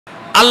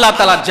আল্লাহ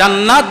তাআলা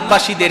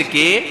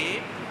জান্নাতবাসীদেরকে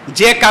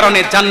যে কারণে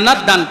জান্নাত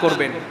দান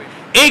করবেন,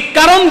 এই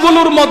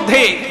কারণগুলোর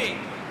মধ্যে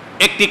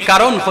একটি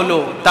কারণ হলো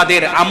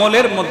তাদের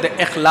আমলের মধ্যে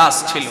ইখলাস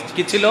ছিল।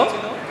 কি ছিল?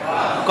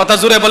 কথা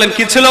জোরে বলেন,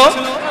 কি ছিল?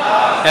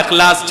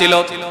 ইখলাস ছিল।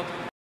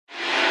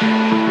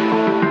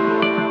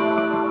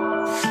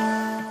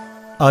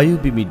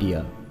 আইউবি মিডিয়া,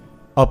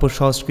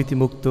 অপসংস্কৃতি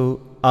মুক্ত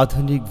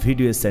আধুনিক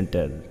ভিডিও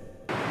সেন্টার।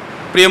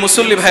 প্রিয়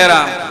মুসল্লি ভাইরা,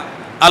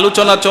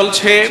 আলোচনা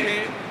চলছে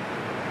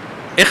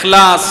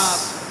ইখলাস,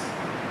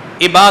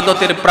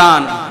 ইবাদতের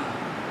প্রাণ,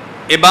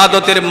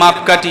 ইবাদতের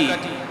মাপকাঠি,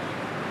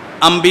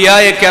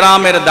 আম্বিয়ায়ে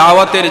কেরামের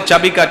দাওয়াতের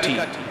চাবিকাঠি।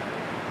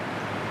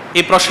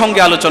 এই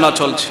প্রসঙ্গে আলোচনা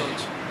চলছে।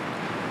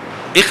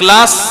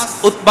 ইখলাস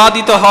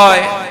উৎপাদিত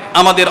হয়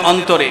আমাদের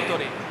অন্তরে,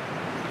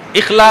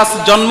 ইখলাস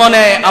জন্ম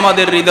নেয়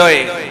আমাদের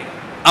হৃদয়ে,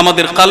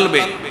 আমাদের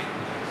কলবে।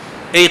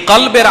 এই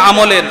কলবের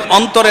আমলের,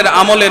 অন্তরের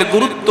আমলের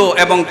গুরুত্ব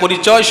এবং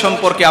পরিচয়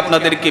সম্পর্কে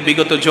আপনাদেরকে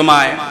বিগত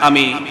জুমায়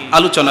আমি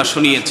আলোচনা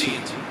শুনিয়েছি।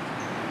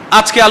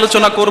 আজকে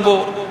আলোচনা করব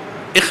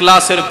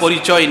ইখলাসের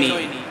পরিচয় নিয়ে।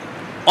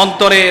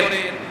 অন্তরের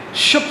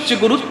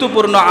সবচেয়ে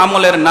গুরুত্বপূর্ণ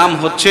আমলের নাম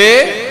হচ্ছে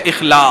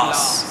ইখলাস।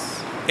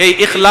 এই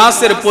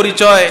ইখলাসের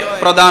পরিচয়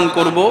প্রদান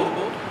করব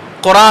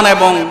কোরআন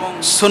এবং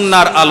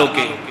সুন্নাহর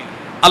আলোকে।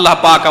 আল্লাহ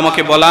পাক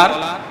আমাকে বলার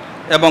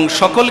এবং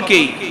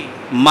সকলকেই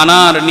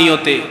মানার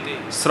নিয়তে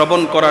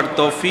শ্রবণ করার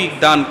তৌফিক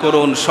দান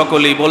করুন।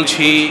 সকলেই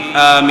বলছি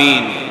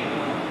আমিন।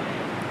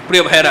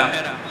 প্রিয় ভাইরা,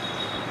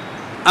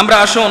 আমরা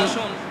আসুন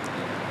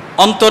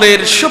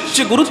অন্তরের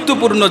সবচেয়ে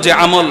গুরুত্বপূর্ণ যে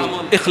আমল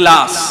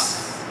ইখলাস,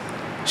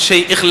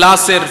 সেই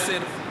ইখলাসের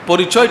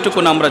পরিচয়টুকু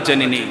আমরা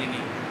জেনে নিই।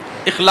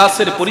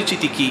 ইখলাসের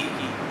পরিচিতি কি?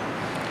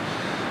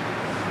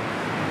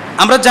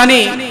 আমরা জানি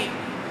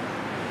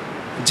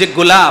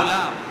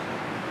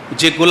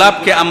যে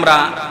গোলাপকে আমরা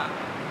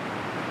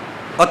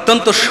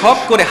অত্যন্ত শখ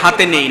করে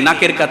হাতে নেই,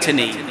 নাকের কাছে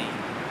নেই,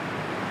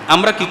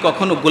 আমরা কি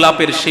কখনো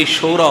গোলাপের সেই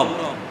সৌরভ,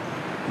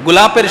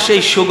 গোলাপের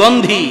সেই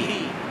সুগন্ধি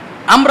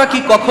আমরা কি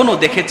কখনো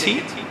দেখেছি?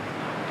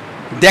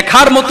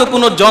 দেখার মতো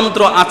কোনো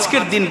যন্ত্র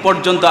আজকের দিন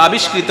পর্যন্ত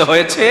আবিষ্কৃত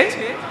হয়েছে?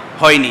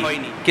 হয়নি।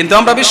 কিন্তু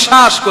আমরা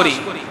বিশ্বাস করি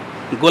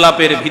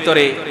গোলাপের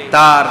ভিতরে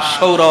তার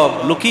সৌরভ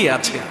লুকিয়ে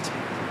আছে।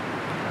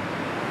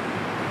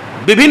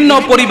 বিভিন্ন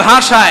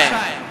পরিভাষায়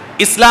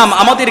ইসলাম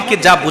আমাদেরকে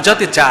যা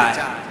বোঝাতে চায়,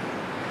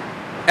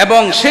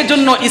 এবং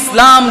সেজন্য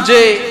ইসলাম যে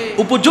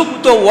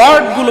উপযুক্ত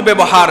ওয়ার্ডগুলো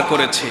ব্যবহার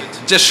করেছে,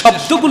 যে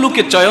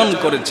শব্দগুলোকে চয়ন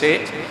করেছে,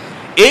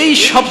 এই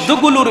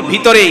শব্দগুলোর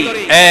ভিতরেই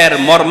এর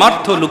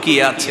মর্মার্থ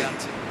লুকিয়ে আছে।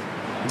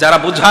 যারা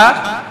বোঝার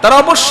তারা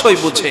অবশ্যই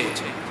বুঝে।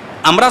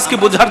 আমরা আজকে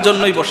বোঝার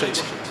জন্যই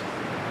বসেছি।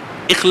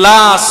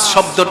 ইখলাস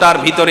শব্দটার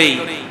ভিতরেই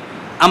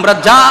আমরা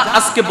যা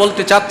আজকে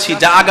বলতে চাচ্ছি,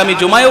 যা আগামী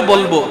জুমায়ও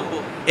বলবো,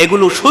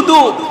 এগুলো শুধু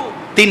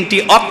তিনটি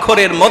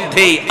অক্ষরের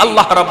মধ্যেই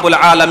আল্লাহ রাব্বুল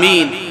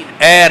আলামিন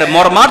এর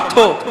মর্মার্থ,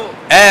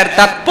 এর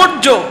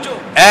তাৎপর্য,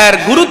 এর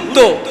গুরুত্ব,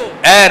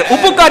 এর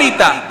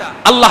উপকারিতা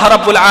আল্লাহ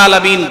রাব্বুল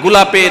আলামিন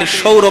গোলাপের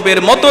সৌরভের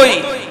মতোই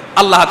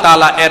আল্লাহ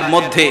তাআলা এর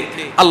মধ্যে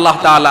আল্লাহ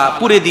তাআলা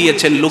পুরে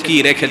দিয়েছেন,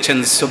 লুকিয়ে রেখেছেন।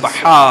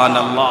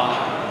 সুবহানাল্লাহ।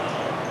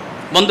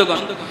 বন্ধুগণ,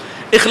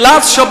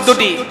 ইখলাস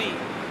শব্দটি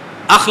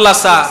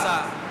আখলাসা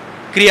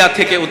ক্রিয়া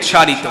থেকে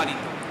উৎসারিত।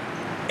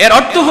 এর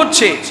অর্থ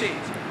হচ্ছে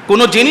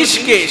কোন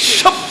জিনিসকে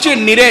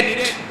সবচেয়ে নিরেট,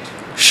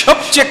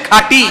 সবচেয়ে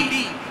খাঁটি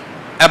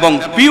এবং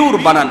পিওর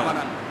বানানো।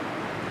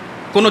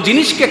 কোন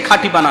জিনিসকে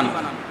খাঁটি বানানো,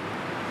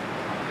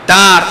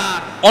 তার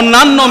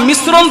অন্যান্য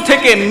মিশ্রণ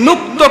থেকে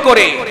মুক্ত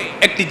করে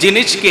একটি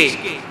জিনিসকে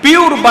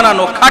পিওর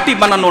বানানো, খাঁটি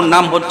বানানোর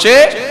নাম হচ্ছে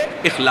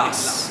ইখলাস।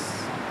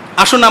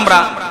 আসুন আমরা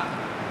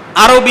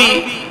আরবি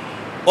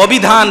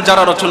অভিধান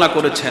যারা রচনা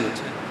করেছেন,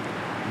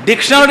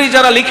 ডিকশনারি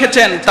যারা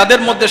লিখেছেন, তাদের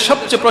মধ্যে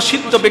সবচেয়ে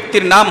প্রসিদ্ধ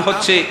ব্যক্তির নাম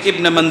হচ্ছে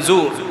ইবনে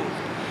মঞ্জুর।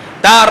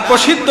 তার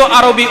প্রসিদ্ধ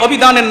আরবি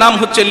অভিধানের নাম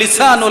হচ্ছে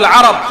লিসানুল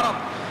আরব।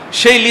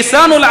 সেই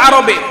লিসানুল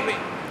আরবে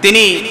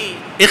তিনি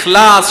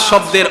ইখলাস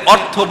শব্দের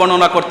অর্থ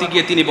বর্ণনা করতে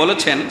গিয়ে তিনি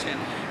বলেছেন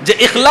যে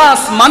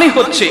ইখলাস মানে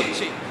হচ্ছে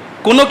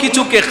কোনো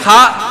কিছুকে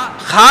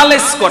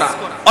খালেস করা,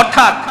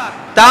 অর্থাৎ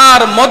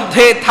তার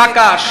মধ্যে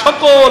থাকা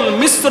সকল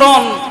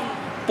মিশ্রণ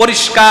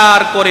পরিষ্কার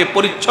করে,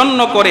 পরিচ্ছন্ন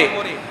করে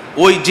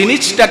ওই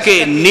জিনিসটাকে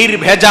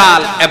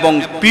নির্ভেজাল এবং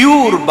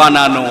পিওর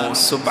বানানো।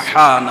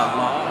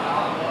 সুবহানাল্লাহ।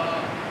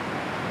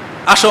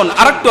 আসুন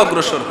আরেকটু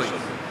অগ্রসর হই।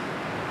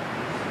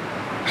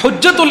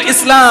 হুজ্জাতুল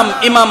ইসলাম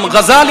ইমাম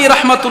গাজালি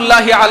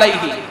রাহমাতুল্লাহি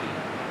আলাইহি,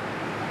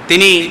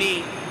 তিনি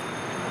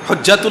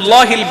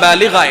হুজ্জাতুল্লাহিল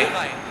বালিগায়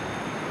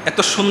এত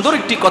সুন্দর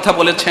একটি কথা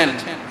বলেছেন।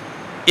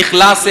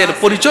 ইখলাসের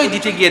পরিচয়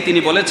দিতে গিয়ে তিনি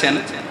বলেছেন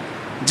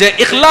যে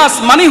ইখলাস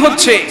মানে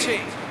হচ্ছে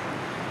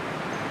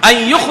আন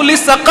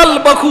ইখলিসা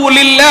কলবাহু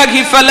লিল্লাহি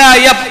ফালা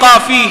ইয়াবকা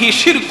ফীহি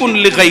শিরকুন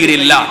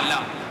লিগাইরিল্লাহ,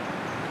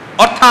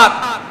 অর্থাৎ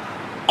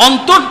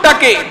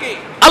অন্তরটাকে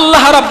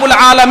আল্লাহ রাব্বুল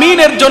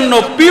আলামিনের জন্য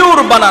পিওর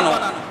বানানো,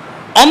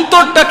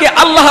 অন্তরটাকে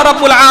আল্লাহ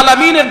রাব্বুল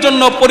আলামিনের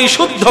জন্য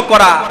পরিশুদ্ধ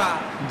করা,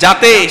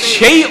 যাতে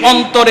সেই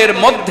অন্তরের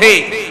মধ্যে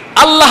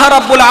আল্লাহ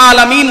রাব্বুল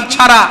আলামিন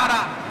ছাড়া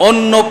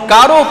অন্য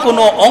কারো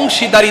কোনো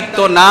অংশীদারিত্ব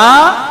না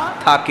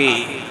থাকে।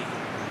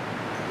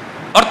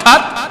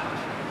 অর্থাৎ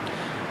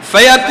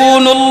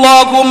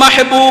ফায়াকুনুল্লাহু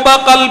মাহবুবা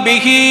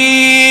কলবিহি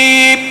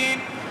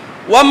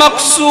ওয়া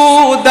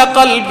মাকসুদা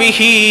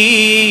কলবিহি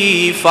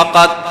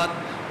ফাকাত,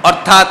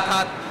 অর্থাৎ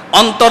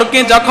অন্তরকে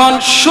যখন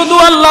শুধু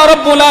আল্লাহ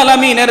রাব্বুল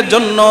আলামিনের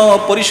জন্য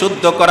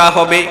পরিশুদ্ধ করা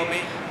হবে,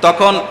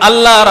 তখন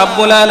আল্লাহ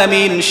রাব্বুল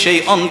আলামিন সেই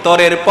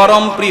অন্তরের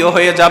পরম প্রিয়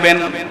হয়ে যাবেন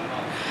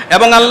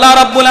এবং আল্লাহ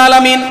রাব্বুল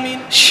আলামিন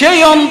সেই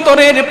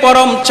অন্তরের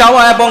পরম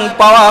চাওয়া এবং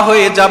পাওয়া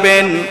হয়ে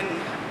যাবেন।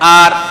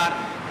 আর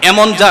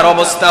এমন যার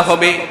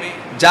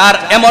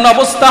এমন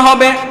অবস্থা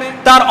হবে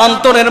তার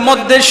অন্তরের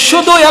মধ্যে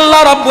শুধু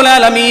আল্লাহ রাব্বুল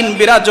আলামিন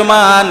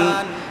বিরাজমান,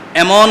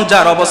 এমন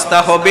যার অবস্থা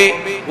হবে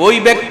ওই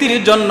ব্যক্তির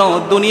জন্য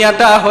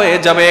দুনিয়াটা হয়ে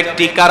যাবে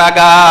একটি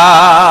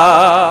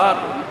কারাগার।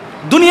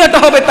 দুনিয়াটা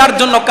হবে তার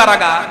জন্য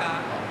কারাগার।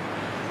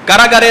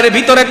 কারাগারের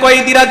ভিতরে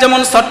কয়েদিরা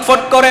যেমন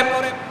ছটফট করে,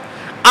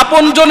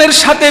 আপনজনের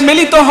সাথে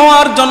মিলিত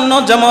হওয়ার জন্য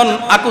যেমন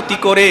আকুতি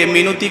করে,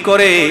 মিনতি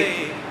করে,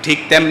 ঠিক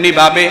তেমনি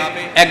ভাবে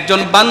একজন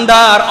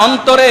বান্দার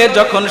অন্তরে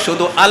যখন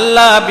শুধু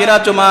আল্লাহ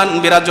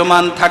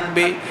বিরাজমান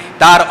থাকবে,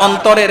 তার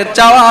অন্তরের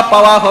চাওয়া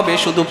পাওয়া হবে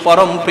শুধু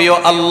পরম প্রিয়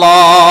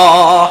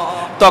আল্লাহ।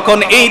 তখন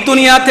এই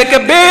দুনিয়া থেকে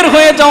বের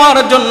হয়ে যাওয়ার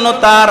জন্য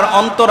তার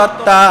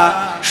অন্তরাত্মা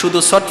শুধু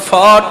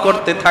ছটফট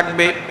করতে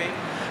থাকবে।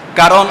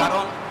 কারণ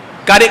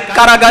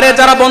কারাগারে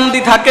যারা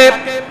বন্দী থাকে,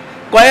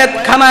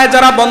 কয়েদখানায়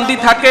যারা বন্দী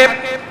থাকে,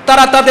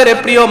 তারা তাদের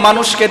প্রিয়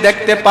মানুষকে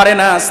দেখতে পারে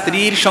না,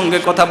 স্ত্রীর সঙ্গে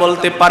কথা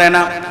বলতে পারে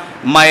না,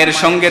 মায়ের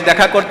সঙ্গে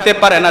দেখা করতে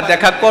পারে না,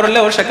 দেখা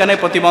করলেও সেখানে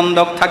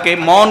প্রতিবন্ধক থাকে,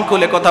 মন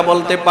খুলে কথা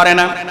বলতে পারে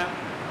না।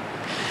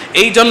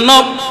 এই জন্য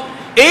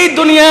এই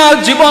দুনিয়ার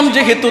জীবন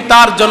যেহেতু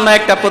তার জন্য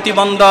একটা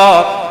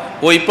প্রতিবন্ধক,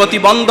 ওই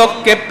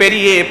প্রতিবন্ধককে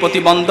পেরিয়ে,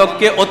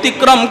 প্রতিবন্ধককে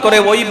অতিক্রম করে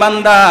ওই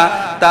বান্দা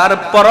তার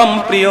পরম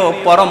প্রিয়,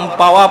 পরম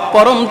পাওয়া,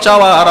 পরম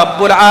চাওয়া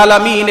রব্বুল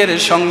আলামিনের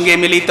সঙ্গে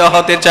মিলিত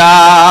হতে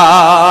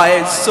চায়।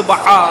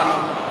 সুবহানাল্লাহ,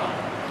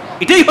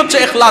 এটাই হচ্ছে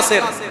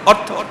ইখলাসের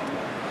অর্থ।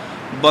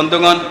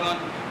 বন্ধুগণ,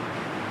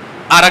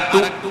 আর একটু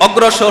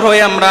অগ্রসর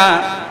হয়ে আমরা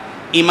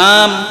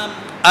ইমাম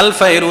আল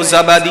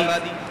ফায়রুজাবাদী,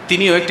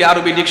 তিনিও একটি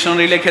আরবি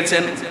ডিকশনারি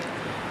লিখেছেন।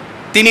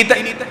 তিনি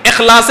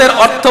ইখলাসের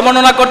অর্থ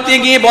বর্ণনা করতে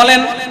গিয়ে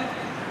বলেন,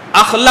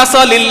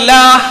 আখলাসা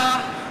লিল্লাহ,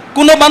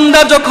 কোন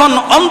বান্দা যখন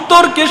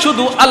অন্তরকে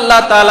শুধু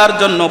আল্লাহ তাআলার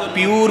জন্য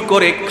পিওর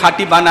করে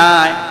খাঁটি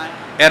বানায়,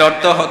 এর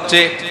অর্থ হচ্ছে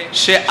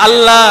সে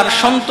আল্লাহর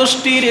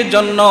সন্তুষ্টির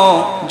জন্য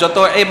যত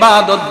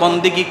ইবাদত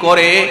বন্দেগী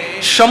করে,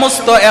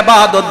 সমস্ত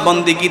ইবাদত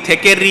বন্দেগী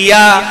থেকে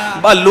রিয়া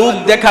বা লোক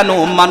দেখানো,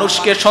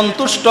 মানুষকে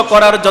সন্তুষ্ট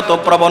করার যত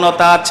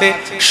প্রবণতা আছে,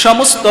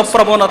 সমস্ত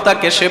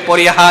প্রবণতাকে সে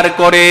পরিহার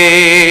করে।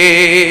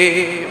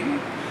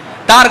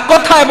 তার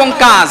কথা এবং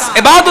কাজ,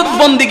 ইবাদত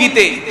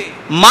বন্দেগীতে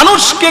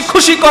মানুষকে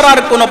খুশি করার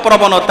কোনো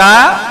প্রবণতা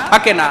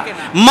থাকে না,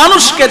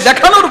 মানুষকে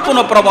দেখানোর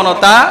কোনো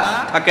প্রবণতা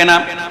থাকে না।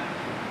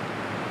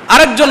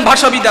 আরেকজন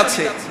ভাষাবিদ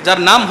আছে যার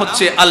নাম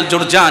হচ্ছে আল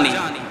জুরজানি,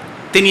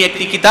 তিনি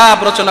একটি কিতাব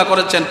রচনা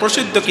করেছেন,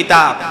 প্রসিদ্ধ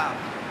কিতাব,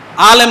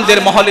 আলেমদের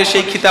মহলে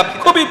সেই কিতাব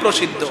খুবই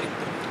প্রসিদ্ধ।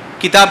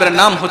 কিতাবের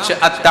নাম হচ্ছে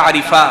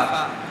আত-তারিফাত।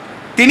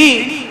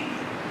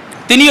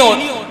 তিনিও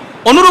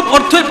অনুরূপ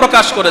অর্থই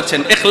প্রকাশ করেছেন।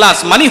 ইখলাস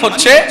মানে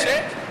হচ্ছে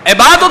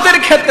ইবাদতের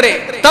ক্ষেত্রে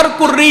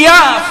তারকুর রিয়া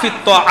ফিত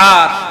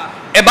তাআত,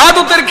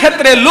 ইবাদতের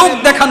ক্ষেত্রে লোক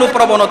দেখানো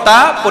প্রবণতা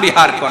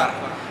পরিহার করা।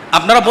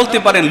 আপনারা বলতে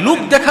পারেন, লোক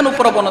দেখানো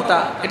প্রবণতা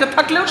এটা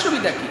থাকলে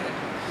অসুবিধা কি?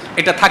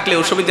 এটা থাকলে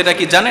অসুবিধাটা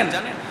কি জানেন?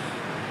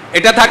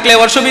 এটা থাকলে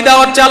অসুবিধা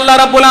হচ্ছে, আল্লাহ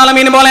রাব্বুল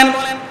আলামিন বলেন,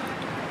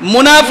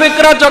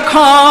 মুনাফিকরা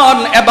যখন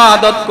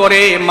ইবাদত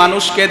করে,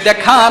 মানুষকে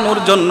দেখানোর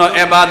জন্য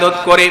ইবাদত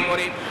করে,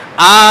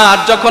 আর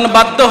যখন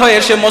বাধ্য হয়ে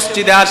সে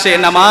মসজিদে আসে,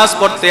 নামাজ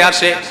পড়তে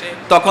আসে,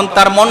 তখন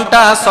তার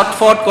মনটা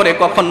ছটফট করে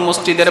কখন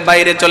মসজিদের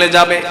বাইরে চলে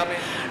যাবে।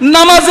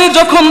 নামাজে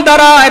যখন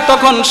দাঁড়ায়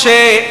তখন সে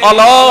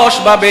অলস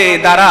ভাবে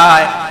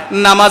দাঁড়ায়,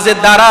 নামাজে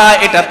দাঁড়ায়,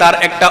 এটা তার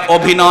একটা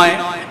অভিনয়,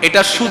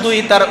 এটা শুধুই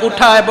তার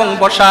উঠা এবং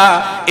বসা।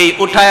 এই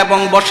উঠা এবং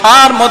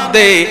বসার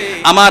মধ্যে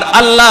আমার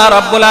আল্লাহ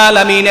রাব্বুল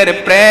আলামিনের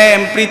প্রেম,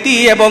 প্রীতি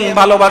এবং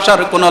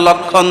ভালোবাসার কোনো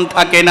লক্ষণ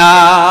থাকে না।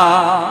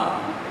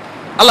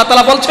 আল্লাহ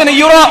তাআলা বলছেন,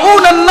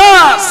 ইউরাউনান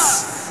নাস,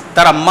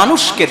 তারা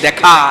মানুষকে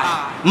দেখায়।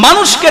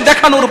 মানুষকে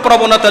দেখানোর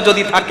প্রবণতা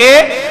যদি থাকে,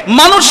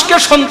 মানুষকে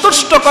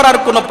সন্তুষ্ট করার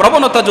কোনো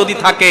প্রবণতা যদি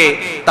থাকে,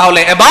 তাহলে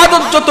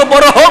ইবাদত যত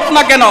বড় হোক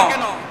না কেন,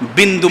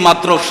 বিন্দু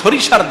মাত্র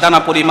সরিষার দানা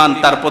পরিমাণ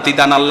তার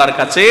প্রতিদান আল্লাহর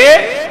কাছে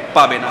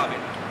পাবে না।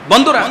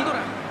 বন্ধুরা,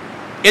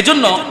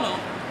 এজন্য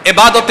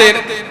ইবাদতের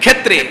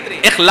ক্ষেত্রে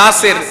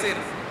ইখলাসের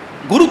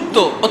গুরুত্ব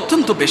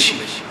অত্যন্ত বেশি।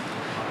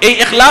 এই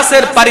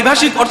ইখলাসের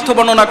পারিভাষিক অর্থ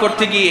বর্ণনা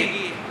করতে গিয়ে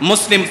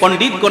মুসলিম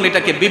পণ্ডিতগণ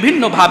এটাকে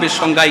বিভিন্ন ভাবে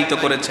সংজ্ঞায়িত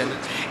করেছেন।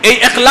 এই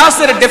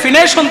ইখলাসের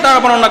ডেফিনেশন তারা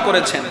বর্ণনা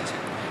করেছেন।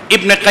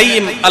 ইবনে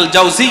কাইয়িম আল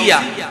জাওজিয়া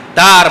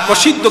তার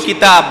প্রসিদ্ধ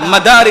কিতাব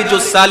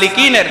মাদারিজুস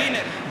সালিকিনের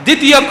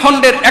দ্বিতীয়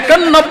খণ্ডের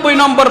 91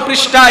 নম্বর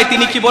পৃষ্ঠায়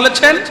তিনি কি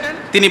বলেছেন?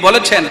 তিনি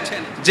বলেছেন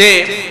যে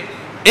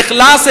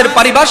ইখলাসের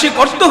পারিভাষিক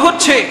অর্থ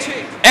হচ্ছে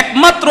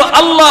একমাত্র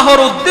আল্লাহর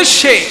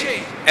উদ্দেশ্যে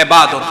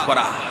ইবাদত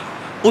করা।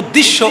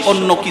 উদ্দেশ্য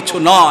অন্য কিছু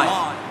নয়,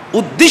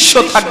 উদ্দেশ্য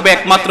থাকবে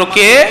একমাত্র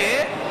কে?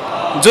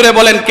 জোরে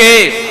বলেন কে?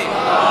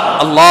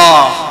 আল্লাহ।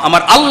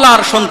 আমার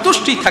আল্লাহর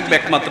সন্তুষ্টি থাকবে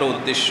একমাত্র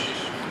উদ্দেশ্য।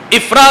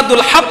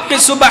 ইফরাদুল হক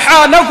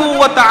সুবহানাহু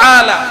ওয়া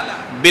তাআলা,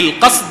 বিল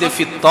কাসদি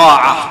ফিত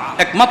তাআহ,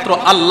 একমাত্র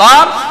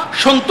আল্লাহর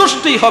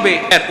সন্তুষ্টি হবে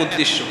এর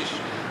উদ্দেশ্য।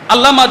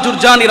 আল্লামা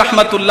জুরজানি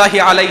রাহমাতুল্লাহি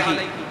আলাইহি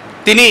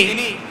তিনি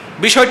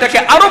বিষয়টাকে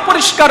আরো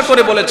পরিষ্কার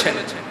করে বলেছেন।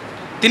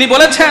 তিনি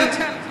বলেছেন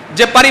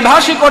যে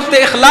পারিভাষিক অর্থে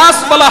ইখলাস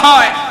বলা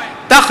হয়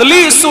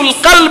তাখলিসুল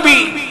কলবি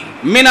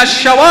মিনাশ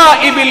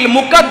শাওয়াইবিল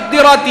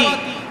মুকাদ্দিরাতি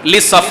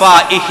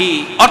লিসাফাইহি,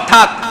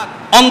 অর্থাৎ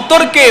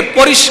অন্তরকে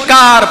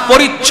পরিষ্কার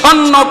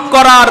পরিচ্ছন্ন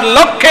করার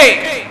লক্ষ্যে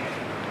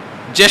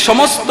যে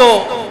সমস্ত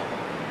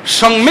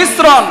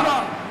সংমিশ্রণ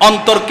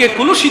অন্তরকে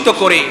কুলুষিত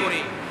করে,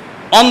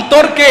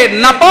 অন্তরকে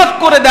নাপাক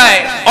করে দেয়,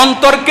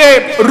 অন্তরকে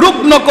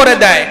রুগ্ন করে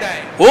দেয়,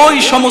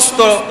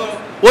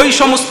 ওই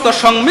সমস্ত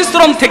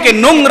সংমিশ্রণ থেকে,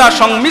 নোংরা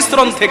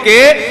সংমিশ্রণ থেকে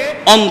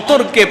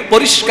অন্তরকে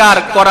পরিষ্কার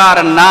করার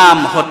নাম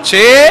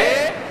হচ্ছে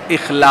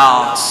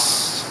ইখলাস।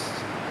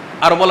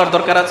 আরো বলার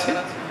দরকার আছে?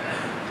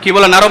 কি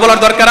বলেন, আরো বলার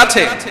দরকার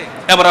আছে?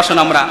 এবার আসুন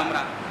আমরা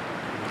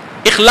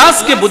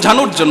ইখলাসকে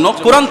বোঝানোর জন্য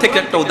কোরআন থেকে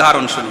একটা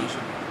উদাহরণ শুনি।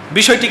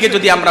 বিষয়টিকে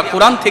যদি আমরা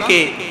কোরআন থেকে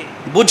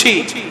বুঝি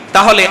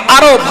তাহলে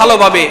আরো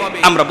ভালোভাবে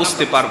আমরা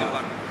বুঝতে পারবো।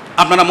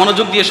 আপনারা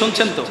মনোযোগ দিয়ে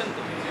শুনছেন তো?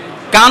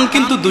 কান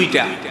কিন্তু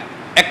দুইটা,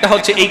 একটা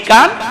হচ্ছে এই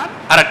কান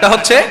আর একটা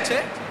হচ্ছে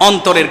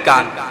অন্তরের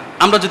কান।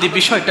 আমরা যদি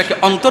বিষয়টাকে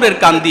অন্তরের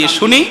কান দিয়ে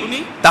শুনি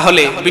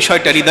তাহলে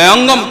বিষয়টা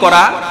হৃদয়ঙ্গম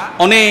করা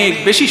অনেক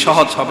বেশি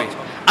সহজ হবে।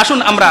 আসুন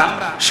আমরা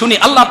শুনি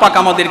আল্লাহ পাক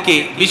আমাদেরকে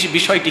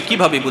বিষয়টি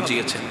কিভাবে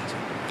বুঝিয়েছেন।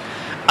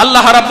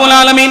 আল্লাহ রাব্বুল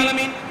আলামিন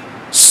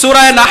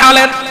সূরা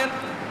নাহলের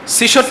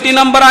 ৬৬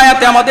 নম্বর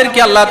আয়াতে আমাদেরকে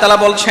আল্লাহ তাআলা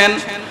বলছেন,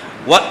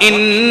 ওয়া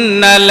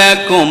ইন্না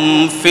লাকুম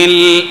ফিল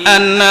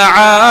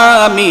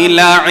আনআমি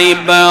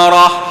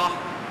লাইবরাহ।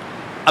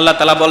 আল্লাহ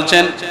তাআলা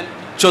বলছেন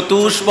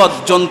চতুষ্পদ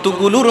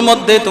জন্তুগুলোর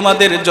মধ্যে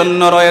তোমাদের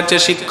জন্য রয়েছে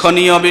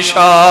শিক্ষণীয়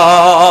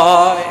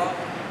বিষয়।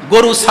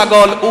 গরু,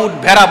 ছাগল, উট,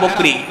 ভেড়া,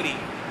 বকরি,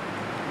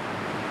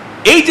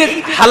 এই যে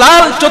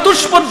হালাল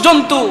চতুষ্পদ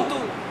জন্তু,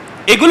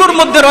 এগুলোর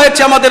মধ্যে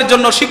রয়েছে আমাদের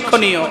জন্য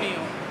শিক্ষণীয়।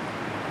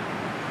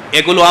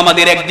 এগুলো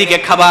আমাদের একদিকে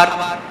খাবার,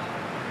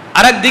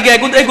 আর একদিকে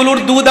এগুলোর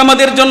দুধ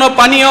আমাদের জন্য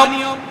পানীয়।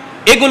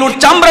 এগুলোর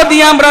চামড়া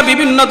দিয়ে আমরা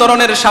বিভিন্ন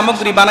ধরনের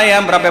সামগ্রী বানাই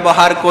আমরা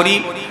ব্যবহার করি,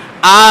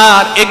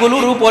 আর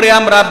এগুলোর উপরে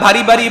আমরা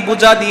ভারী ভারী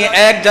বোঝা দিয়ে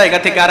এক জায়গা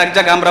থেকে আরেক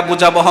জায়গা আমরা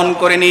বোঝা বহন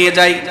করে নিয়ে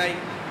যাই।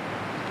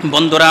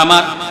 বন্ধুরা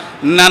আমার,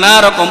 নানা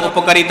রকম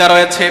উপকারিতা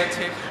রয়েছে।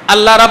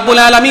 আল্লাহ রাব্বুল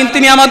আলামিন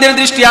তিনি আমাদের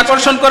দৃষ্টি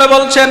আকর্ষণ করে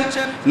বলছেন,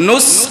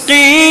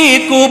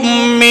 নুসকিকুম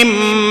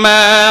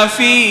মিম্মা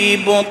ফি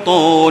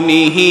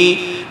বুতুনিহি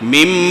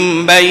মিন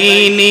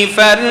বাইনি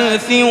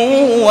ফারসিন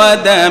ওয়া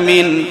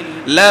দামিন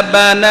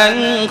লাবানান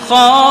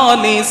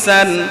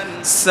খালিসান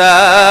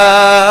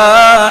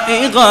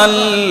সাইগাল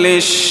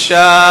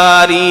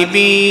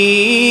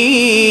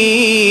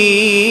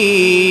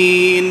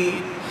লিশ-শারিবিন।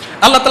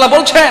 আল্লাহ তাআলা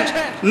বলছেন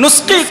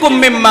নুসকিকুম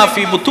মিম্মা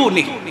ফি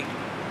বুতুনিহি,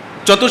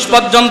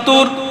 চতুষ্পদ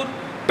জন্তুর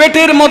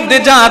পেটের মধ্যে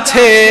যা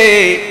আছে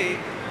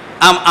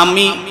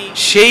আমি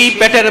সেই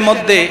পেটের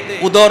মধ্যে,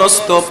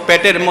 উদরস্থ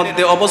পেটের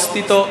মধ্যে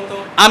অবস্থিত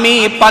আমি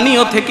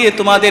পানীয় থেকে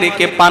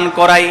তোমাদেরকে পান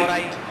করাই।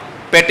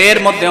 পেটের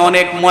মধ্যে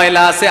অনেক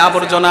ময়লা আছে,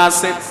 আবর্জনা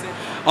আছে,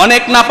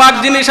 অনেক নাপাক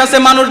জিনিস আছে,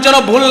 মানুষ যেন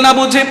ভুল না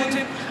বুঝে।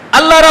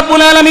 আল্লাহ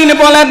রাব্বুল আলামিন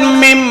বলেন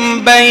মিন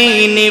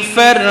বাইনি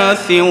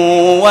ফারসিন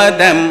ওয়া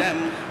দাম,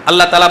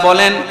 আল্লাহ তাআলা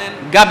বলেন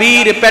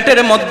গাভীর পেটের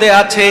মধ্যে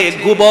আছে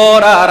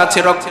গোবর আর আছে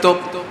রক্ত।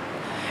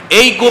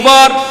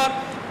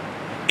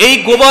 এই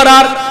গোবর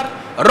আর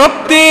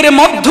রক্তের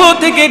মধ্য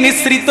থেকে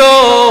নিঃসৃত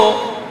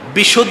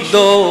বিশুদ্ধ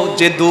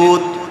যে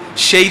দুধ,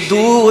 সেই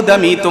দুধ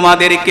আমি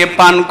তোমাদেরকে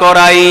পান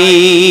করাই।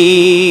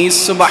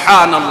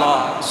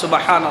 সুবহানাল্লাহ,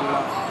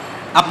 সুবহানাল্লাহ।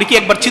 আপনি কি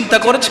একবার চিন্তা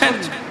করেছেন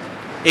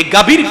এই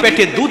গাভীর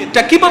পেটে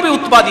দুধটা কিভাবে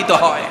উৎপাদিত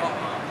হয়,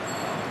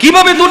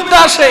 কিভাবে দুধটা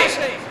আসে?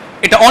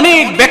 এটা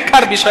অনেক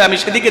ব্যাখ্যার বিষয়, আমি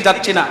সেদিকে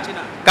যাচ্ছি না,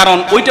 কারণ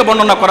ওইটা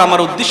বর্ণনা করা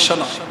আমার উদ্দেশ্য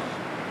নয়।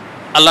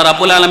 আল্লাহ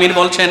রাব্বুল আলামিন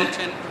বলছেন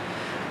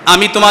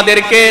আমি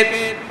তোমাদেরকে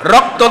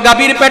রক্ত,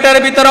 গাভীর পেটের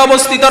ভিতরে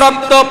অবস্থিত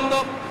রক্ত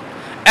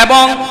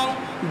এবং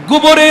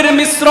গোবরের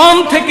মিশ্রণ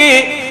থেকে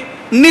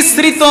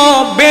নিঃসৃত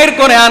বের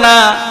করে আনা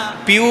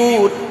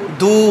পিওর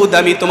দুধ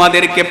আমি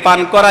তোমাদেরকে পান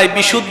করাই,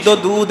 বিশুদ্ধ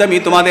দুধ আমি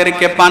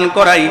তোমাদেরকে পান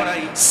করাই।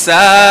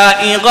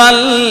 সাইগাল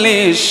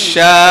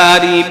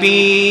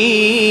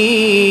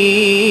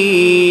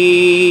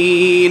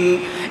লিশ-শারিবিন,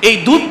 এই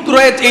দুধ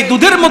রয়েছে, এই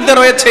দুধের মধ্যে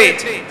রয়েছে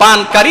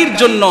পানকারীর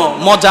জন্য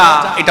মজা,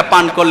 এটা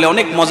পান করলে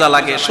অনেক মজা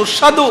লাগে,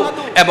 সুস্বাদু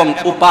এবং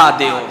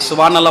উপাদেয়।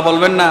 সুবহানাল্লাহ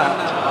বলবেন না?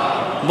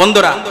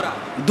 বন্ধুরা,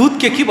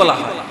 দুধকে কি বলা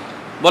হয়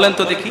বলেন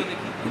তো দেখি?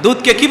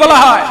 দুধকে কি বলা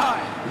হয়?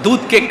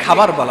 দুধকে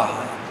খাবার বলা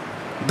হয়।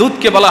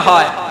 দুধকে বলা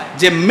হয়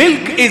যে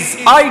মিল্ক ইজ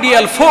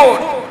আইডিয়াল ফুড,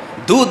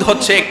 দুধ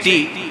হচ্ছে একটি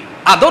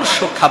আদর্শ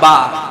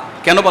খাবার।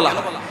 কেন বলা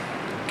হয়?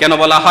 কেন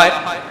বলা হয়?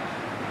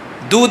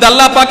 দুধ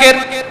আল্লাহ পাকের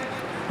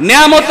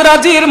নিয়ামত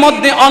রাজির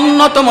মধ্যে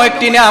অন্যতম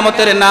একটি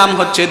নিয়ামতের নাম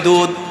হচ্ছে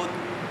দুধ।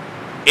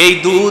 এই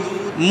দুধ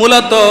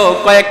মূলত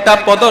কয়েকটা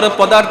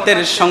পদার্থের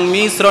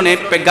সংমিশ্রণে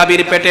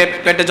গাভীর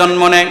পেটে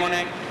জন্ম নেয়।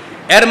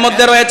 এর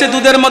মধ্যে রয়েছে,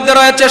 দুধের মধ্যে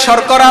রয়েছে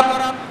শর্করা,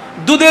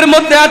 দুধের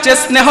মধ্যে আছে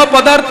স্নেহ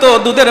পদার্থ,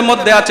 দুধের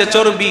মধ্যে আছে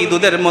চর্বি,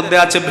 দুধের মধ্যে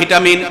আছে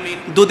ভিটামিন,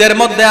 দুধের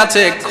মধ্যে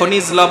আছে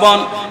খনিজ লবণ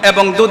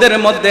এবং দুধের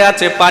মধ্যে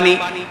আছে পানি।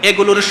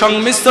 এগুলোর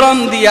সংমিশ্রণ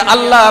দিয়ে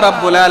আল্লাহ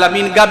রাব্বুল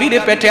আলামিন গাভীর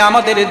পেটে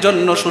আমাদের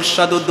জন্য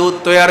সুস্বাদু দুধ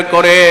তৈরি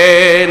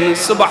করেন।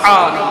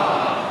 সুবহানাল্লাহ,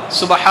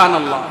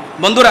 সুবহানাল্লাহ।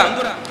 বন্ধুরা,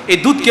 এই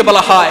দুধকে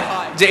বলা হয়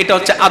যে এটা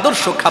হচ্ছে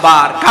আদর্শ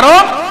খাবার।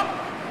 কারণ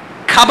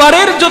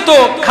খাবারের যত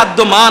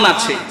খাদ্যমান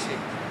আছে,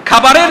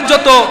 খাবারের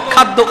যত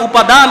খাদ্য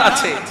উপাদান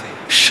আছে,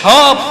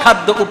 সব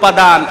খাদ্য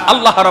উপাদান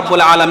আল্লাহ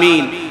রাব্বুল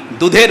আলামিন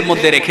দুধের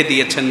মধ্যে রেখে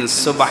দিয়েছেন।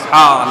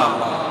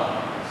 সুবহানাল্লাহ।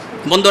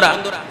 বন্ধুরা,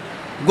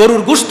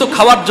 গরুর গোশত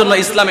খাওয়ার জন্য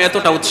ইসলামে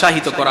এতটা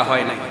উৎসাহিত করা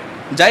হয় নাই,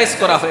 জায়েজ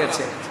করা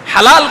হয়েছে,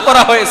 হালাল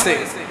করা হয়েছে,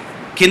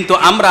 কিন্তু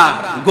আমরা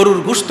গরুর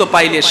গোশত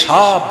পাইলে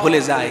সব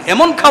ভুলে যাই।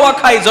 এমন খাওয়া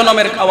খাই,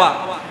 জনমের খাওয়া,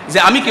 যে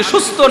আমি কি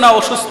সুস্থ না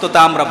অসুস্থ তা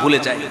আমরা ভুলে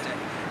যাই।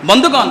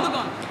 বন্ধুগণ,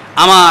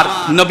 আমার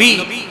নবী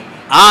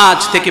আজ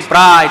থেকে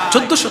প্রায়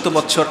 1400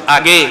 বছর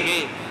আগে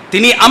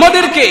তিনি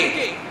আমাদেরকে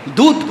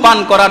দুধ পান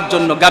করার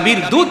জন্য, গাভীর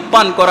দুধ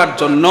পান করার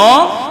জন্য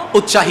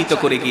উৎসাহিত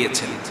করে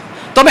গিয়েছেন।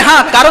 তবে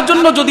হ্যাঁ, কারোর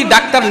জন্য যদি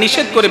ডাক্তার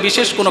নিষেধ করে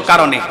বিশেষ কোনো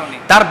কারণে,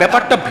 তার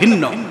ব্যাপারটা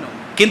ভিন্ন,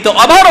 কিন্তু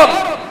ওভারঅল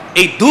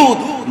এই দুধ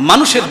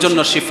মানুষের জন্য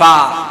শিফা।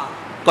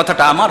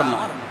 কথাটা আমার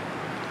নয়,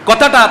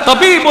 কথাটা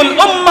তবিবুল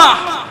উম্মাহ,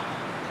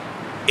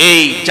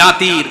 এই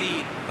জাতির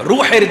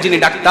রূহের যিনি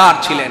ডাক্তার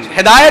ছিলেন,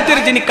 হেদায়েতের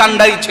যিনি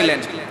কান্ডারি ছিলেন,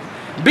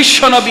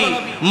 বিশ্বনবী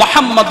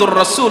মুহাম্মদুর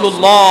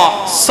রাসূলুল্লাহ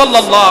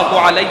সাল্লাল্লাহু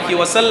আলাইহি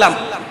ওয়াসাল্লাম,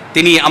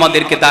 তিনি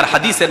আমাদেরকে তার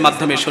হাদিসের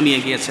মাধ্যমে শুনিয়ে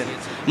গিয়েছেন।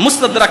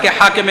 মুস্তাদরাকে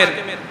হাকিমের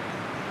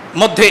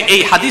মধ্যে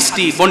এই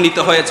হাদিসটি বর্ণিত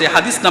হয়েছে।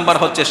 হাদিস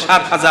নাম্বার হচ্ছে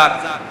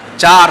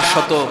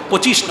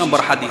 ৭৪২৫ নম্বর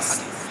হাদিস।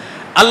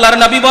 আল্লাহর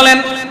নবী বলেন,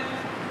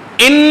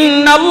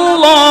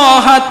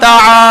 ইন্নাল্লাহ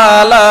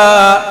তাআলা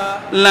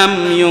লাম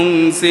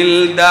ইউনজিল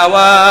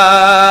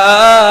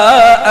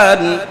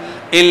দাওয়াআন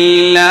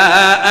ইল্লা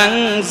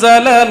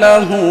আনজালা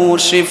লাহু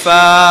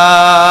শিফা।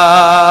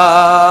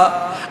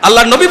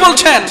 আল্লাহর নবী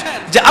বলছেন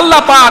যে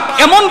আল্লাহ পাক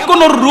এমন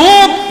কোন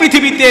রোগ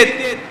পৃথিবীতে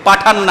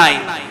পাঠান নাই,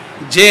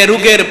 যে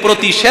রোগের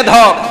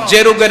প্রতিষেধক, যে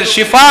রোগের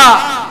শিফা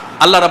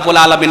আল্লাহ রাব্বুল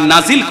আলামিন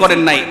নাজিল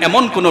করেন নাই,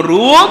 এমন কোন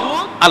রোগ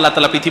আল্লাহ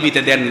তাআলা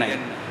পৃথিবীতে দেন নাই।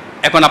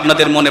 এখন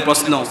আপনাদের মনে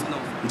প্রশ্ন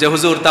যে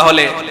হুজুর,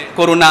 তাহলে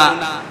করোনা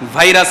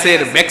ভাইরাসের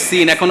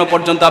ভ্যাকসিন এখনো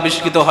পর্যন্ত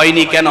আবিষ্কৃত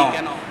হয়নি কেন?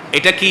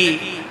 এটা কি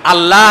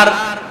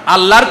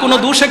আল্লাহর কোনো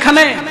দোষ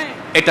এখানে?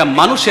 এটা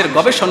মানুষের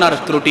গবেষণার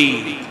ত্রুটি,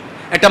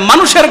 এটা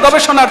মানুষের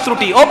গবেষণার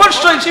ত্রুটি।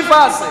 অবশ্যই শিফা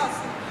আছে,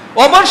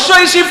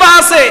 অবশ্যই শিফা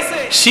আছে।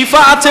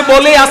 শিফা আছে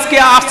বলে আজকে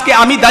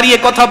আমি দাঁড়িয়ে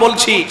কথা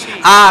বলছি,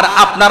 আর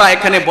আপনারা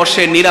এখানে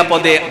বসে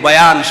নিরাপদে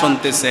বয়ান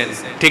শুনতেছেন,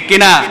 ঠিক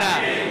কিনা?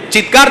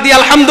 চিৎকার দিয়ে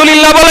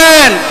আলহামদুলিল্লাহ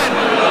বলেন।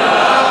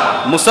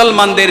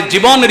 মুসলমানদের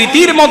জীবন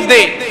রীতির মধ্যে,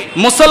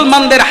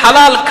 মুসলমানদের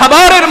হালাল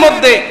খাবারের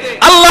মধ্যে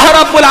আল্লাহ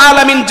রাব্বুল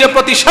আলামিন যে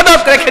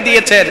প্রতিষেধক রেখে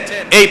দিয়েছেন,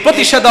 এই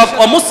প্রতিষেধক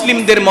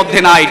অমুসলিমদের মধ্যে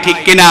নাই, ঠিক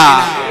কিনা?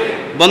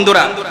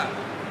 বন্ধুরা,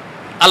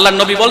 আল্লাহর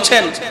নবী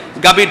বলছেন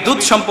গাভীর দুধ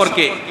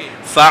সম্পর্কে,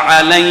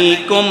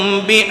 ফাআলাইকুম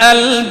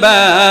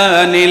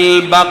বিআলবানিল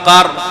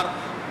বাকার,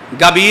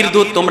 গাভীর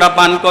দুধ তোমরা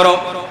পান করো,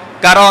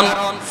 কারণ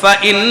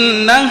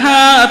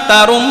ফাইন্নাহা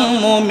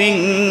তারুম্মু মিন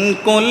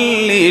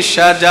কুল্লি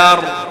শাজার।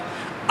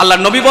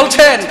 আল্লাহর নবী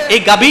বলছেন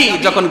এই গাভী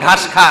যখন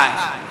ঘাস খায়,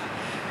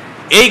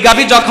 এই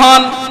গাভী যখন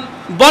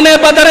বনে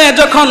বাজারে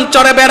যখন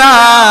চড়ে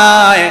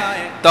বেড়ায়,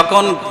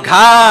 তখন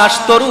ঘাস,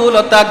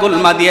 তরুলতা,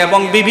 গুলমা দিয়ে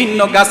এবং বিভিন্ন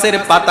গাছের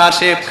পাতা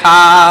সে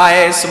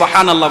খায়।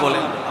 সুবহানাল্লাহ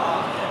বলেন।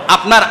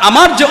 আপনার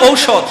আমার যে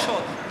ঔষধ,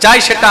 চাই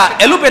সেটা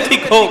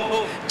এলোপ্যাথিক হোক,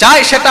 চাই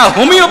সেটা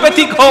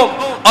হোমিওপ্যাথিক হোক,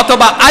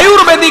 অথবা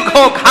আয়ুর্বেদিক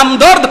হোক,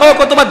 হামদর্দ হোক,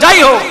 অথবা যাই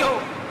হোক,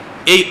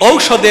 এই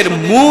ঔষধের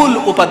মূল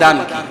উপাদান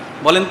কি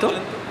বলেন তো?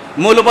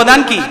 মূল উপাদান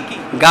কি?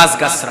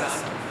 গাছগাছরা।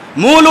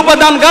 মূল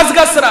উপাদান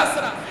গাছগাছরা।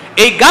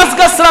 এই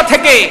গাছগাছরা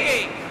থেকে,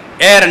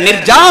 এর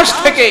নির্যাস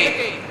থেকে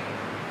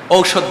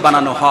ঔষধ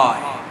বানানো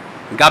হয়।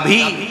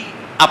 গাভী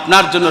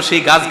আপনার জন্য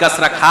সেই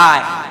গাছগাছরা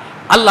খায়।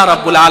 আল্লাহ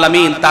রাব্বুল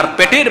আলামিন তার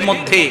পেটের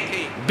মধ্যে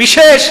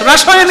বিশেষ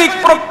রাসায়নিক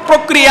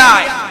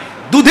প্রক্রিয়ায়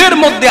দুধের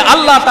মধ্যে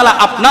আল্লাহ তাআলা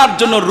আপনার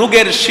জন্য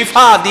রোগের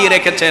শিফা দিয়ে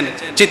রেখেছেন।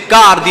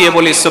 চিৎকার দিয়ে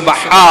বলি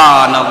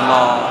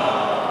সুবহানাল্লাহ।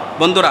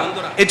 বন্ধুরা,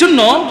 এজন্য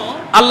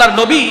আল্লাহর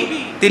নবী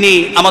তিনি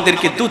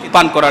আমাদেরকে দুধ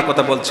পান করার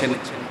কথা বলছেন।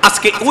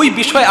 আজকে ওই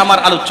বিষয় আমার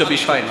আলোচ্য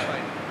বিষয়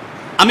নয়।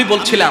 আমি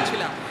বলছিলাম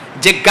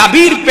যে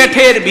গাভীর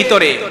পেটের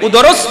ভিতরে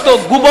উদরস্থ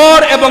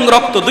গোবর এবং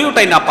রক্ত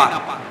দুটোই নাপাক।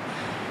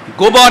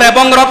 গোবর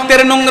এবং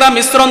রক্তের নোংরা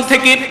মিশ্রণ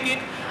থেকে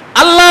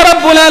আল্লাহ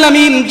রাব্বুল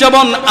আলামিন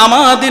যেমন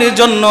আমাদের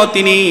জন্য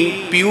তিনি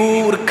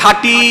পিওর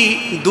খাঁটি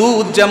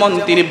দুধ যেমন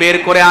তিনি বের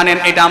করে আনেন,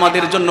 এটা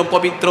আমাদের জন্য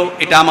পবিত্র,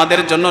 এটা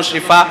আমাদের জন্য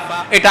শিফা,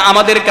 এটা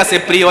আমাদের কাছে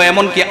প্রিয়,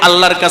 এমনকি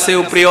আল্লাহর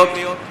কাছেও প্রিয়।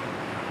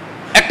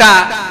 একটা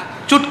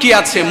চুটকি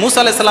আছে, মুসা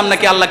আলাইহিস সালাম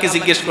নাকি আল্লাহকে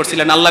জিজ্ঞেস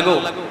করছিলেন, আল্লাহ গো,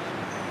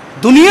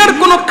 দুনিয়ার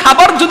কোনো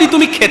খাবার যদি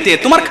তুমি খেতে,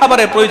 তোমার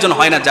খাবারের প্রয়োজন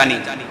হয় না জানি,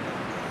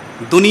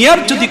 দুনিয়ার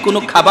যদি কোনো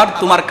খাবার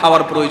তোমার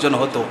খাওয়ার প্রয়োজন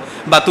হতো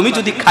বা তুমি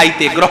যদি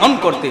খাইতে, গ্রহণ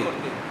করতে,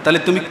 তাহলে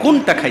তুমি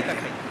কোনটা খাইতে?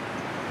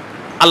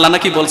 আল্লাহ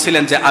নাকি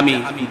বলছিলেন যে আমি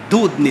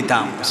দুধ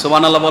নিতাম।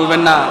 সুবহানাল্লাহ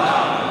বলবেন না?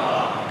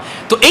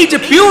 তো এই যে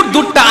পিওর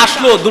দুধটা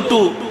আসলো দুটো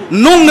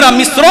নোংরা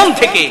মিশ্রণ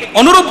থেকে,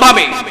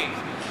 অনুরূপভাবে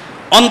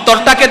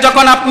অন্তরটাকে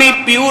যখন আপনি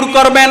পিওর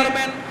করবেন,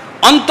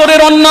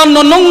 অন্তরের অন্যান্য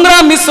নোংরা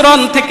মিশ্রণ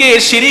থেকে,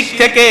 শিরিক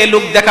থেকে,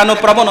 লোক দেখানো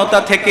প্রবণতা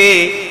থেকে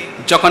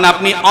যখন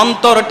আপনি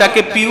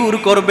অন্তরটাকে পিওর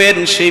করবেন,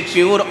 সেই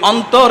পিওর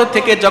অন্তর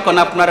থেকে যখন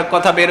আপনার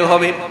কথা বের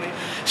হবে,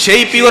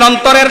 সেই পিওর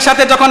অন্তরের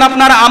সাথে যখন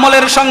আপনার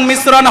আমলের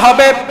সংমিশ্রণ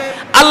হবে,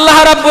 আল্লাহ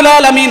রাব্বুল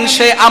আলামিন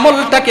সেই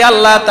আমলটাকে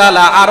আল্লাহ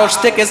তাআলা আরশ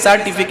থেকে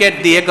সার্টিফিকেট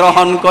দিয়ে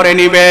গ্রহণ করে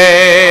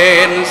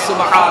নেবেন।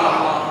 সুবহানাল্লাহ।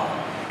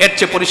 এর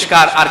চেয়ে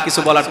পরিষ্কার আর কিছু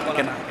বলার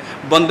থাকে না।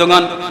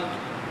 বন্ধুগণ,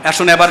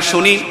 আসুন এবার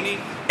শুনি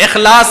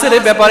ইখলাসের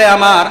ব্যাপারে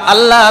আমার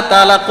আল্লাহ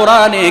তাআলা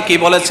কোরআনে কি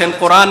বলেছেন।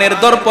 কোরআনের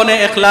দর্পণে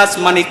ইখলাস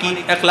মানে কি,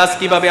 ইখলাস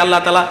কিভাবে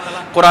আল্লাহ তাআলা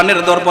কোরআনের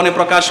দর্পণে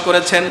প্রকাশ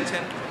করেছেন।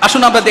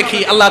 আসুন আমরা দেখি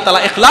আল্লাহ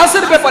তাআলা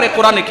ইখলাসের ব্যাপারে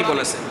কোরআনে কি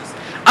বলেছেন।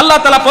 আল্লাহ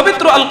তাআলা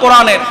পবিত্র আল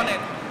কোরআনের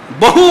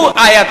বহু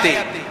আয়াতে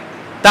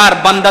তার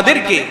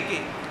বান্দাদেরকে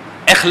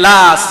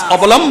ইখলাস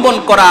অবলম্বন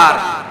করার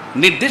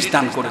নির্দেশ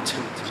দান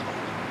করেছেন।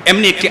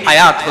 এমনি একটি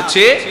আয়াত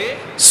হচ্ছে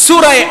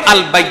সূরা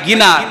আল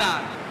বাইয়িনার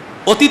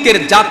অতীতের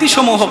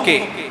জাতিসমূহকে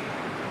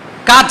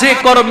কাজে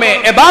কর্মে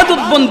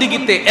ইবাদত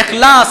বন্দেগীতে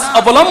ইখলাস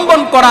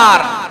অবলম্বন করার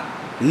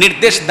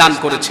নির্দেশ দান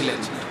করেছিলেন।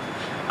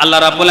 আল্লাহ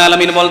রাব্বুল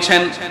আলামিন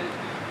বলছেন,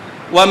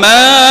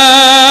 ওয়ামা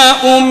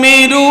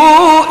উমিরু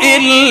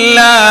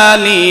ইল্লা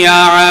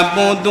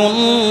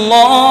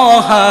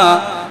লিয়াবুদুল্লাহা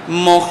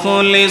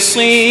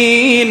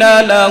মুখলিসিনা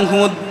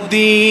লাহুদ্দিন।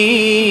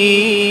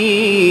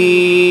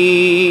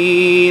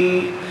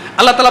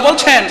 আল্লাহ তাআলা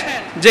বলছেন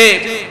যে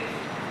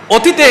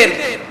অতীতের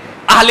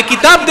আহলে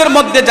কিতাবদের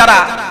মধ্যে যারা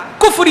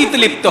কুফরিতে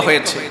লিপ্ত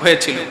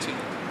হয়েছিল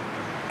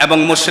এবং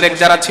মুশরিক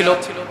যারা ছিল,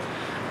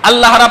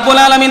 আল্লাহ রাব্বুল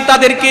আলামিন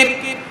তাদেরকে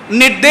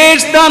নির্দেশ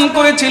দান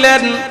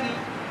করেছিলেন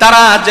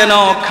তারা যেন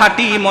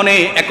খাঁটি মনে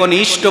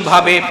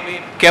একনিষ্ঠভাবে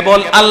কেবল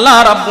আল্লাহ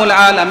রাব্বুল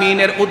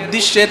আলামিনের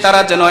উদ্দেশ্যে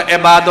তারা যেন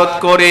ইবাদত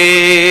করে।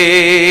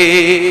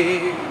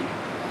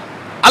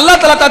 আল্লাহ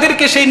তাআলা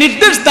তাদেরকে সেই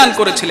নির্দেশ দান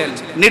করেছিলেন।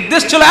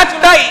 নির্দেশ ছিল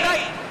একটাই,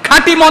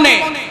 খাঁটি মনে,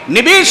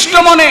 নিবিষ্ট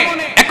মনে,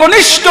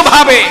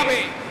 একনিষ্ঠভাবে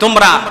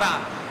তোমরা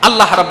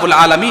আল্লাহ রাব্বুল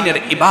আলামিনের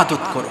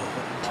ইবাদত করো।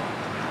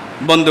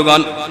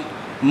 বন্ধুগণ,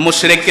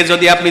 মুশরিককে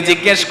যদি আপনি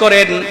জিজ্ঞেস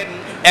করেন,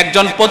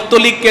 একজন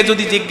পৌত্তলিককে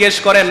যদি জিজ্ঞেস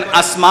করেন,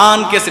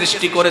 আসমানকে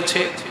সৃষ্টি করেছে,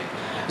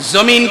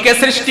 জমিনকে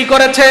সৃষ্টি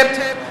করেছে,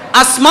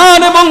 আসমান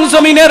এবং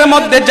জমিনের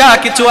মধ্যে যা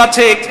কিছু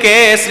আছে কে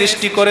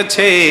সৃষ্টি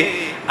করেছে,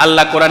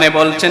 আল্লাহ কোরআনে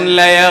বলছেন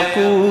লা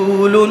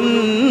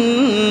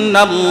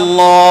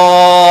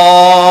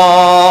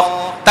ইয়াকুলুন্নাল্লাহ,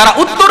 তারা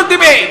উত্তর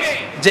দিবে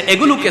যে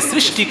এগুলোকে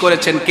সৃষ্টি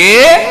করেছেন কে?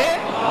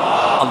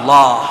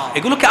 আল্লাহ।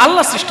 এগুলোকে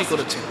আল্লাহ সৃষ্টি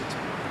করেছেন।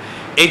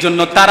 এই জন্য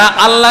তারা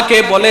আল্লাহকে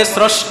বলে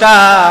স্রষ্টা।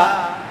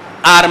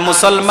 আর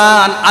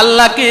মুসলমান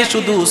আল্লাহকে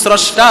শুধু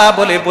স্রষ্টা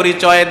বলে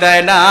পরিচয়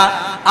দেয় না,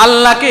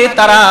 আল্লাহকে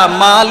তারা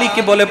মালিক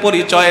বলে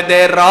পরিচয়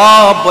দেয়,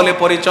 রব বলে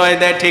পরিচয়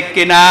দেয়, ঠিক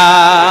কিনা?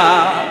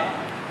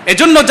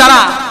 এজন্য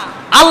যারা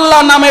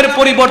আল্লাহ নামের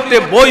পরিবর্তে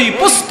বই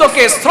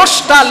পুস্তকে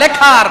স্রষ্টা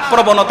লেখার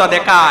প্রবণতা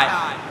দেখায়,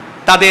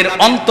 তাদের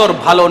অন্তর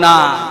ভালো না,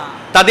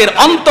 তাদের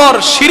অন্তর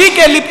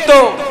শিরিকে লিপ্ত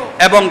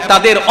এবং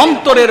তাদের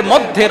অন্তরের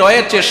মধ্যে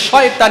রয়েছে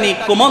শয়তানি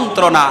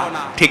কুমন্ত্রণা,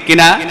 ঠিক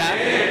কিনা?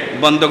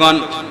 বন্ধুগণ,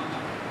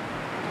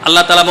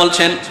 আল্লাহ তাআলা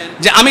বলছেন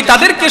যে আমি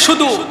তাদেরকে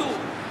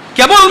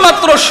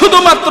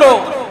শুধুমাত্র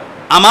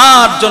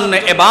আমার জন্য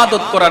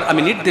ইবাদত করার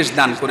আমি নির্দেশ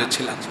দান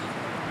করেছিলাম।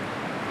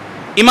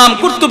 ইমাম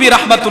কুরতুবী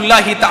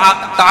রাহমাতুল্লাহি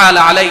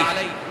তাআলা আলাইহি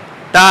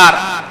তার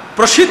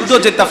প্রসিদ্ধ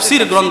যে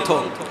তাফসীর গ্রন্থ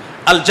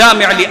আল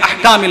জামি' লি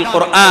আহকামিল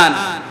কোরআন,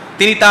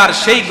 তিনি তার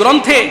সেই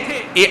গ্রন্থে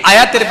এই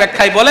আয়াতের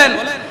ব্যাখ্যায় বলেন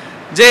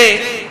যে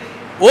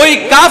ওই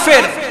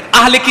কাফের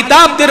আহলে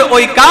কিতাবদের,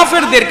 ওই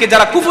কাফেরদেরকে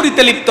যারা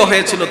কুফরিতে লিপ্ত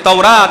হয়েছিল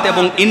তাওরাত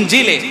এবং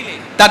ইনজিলে,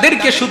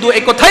 তাদেরকে শুধু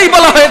এই কথাই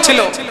বলা হয়েছিল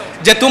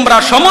যে তোমরা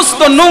সমস্ত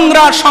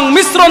নোংরা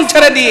সংমিশ্রণ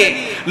ছেড়ে দিয়ে,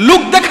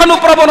 লোক দেখানো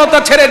প্রবণতা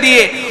ছেড়ে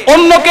দিয়ে,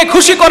 অন্যকে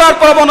খুশি করার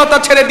প্রবণতা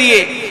ছেড়ে দিয়ে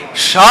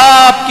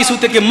সব কিছু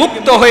থেকে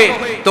মুক্ত হয়ে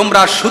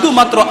তোমরা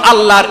শুধুমাত্র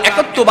আল্লাহর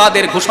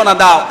একত্ববাদের ঘোষণা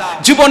দাও,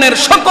 জীবনের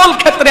সকল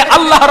ক্ষেত্রে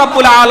আল্লাহ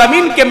রাব্বুল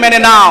আলামিনকে মেনে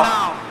নাও,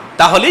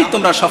 তাহলেই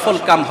তোমরা সফল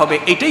কাম হবে,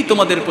 এটাই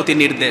তোমাদের প্রতি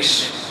নির্দেশ।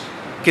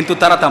 কিন্তু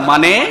তারা তা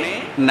মানে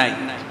নাই।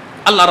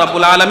 আল্লাহ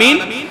রাব্বুল আলামিন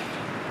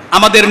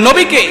আমাদের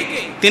নবীকে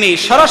তিনি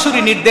সরাসরি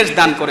নির্দেশ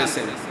দান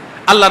করেছেন।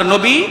 আল্লাহর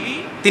নবী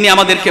তিনি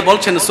আমাদেরকে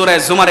বলছেন সূরা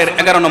জুমারের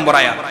 11 নম্বর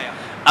আয়াত,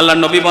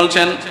 আল্লাহর নবী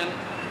বলছেন,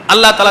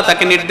 আল্লাহ তাআলা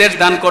তাকে নির্দেশ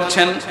দান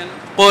করছেন,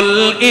 কুল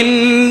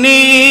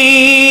ইন্নী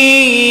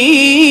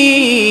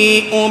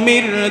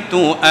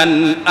উমিরতু আন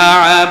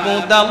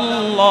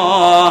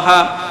আ'বুদাল্লাহা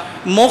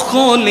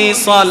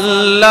মুখলিসাল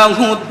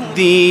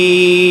লাহুদ্দিন।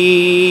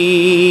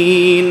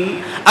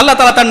 আল্লাহ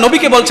তাআলা তার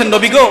নবীকে বলছেন,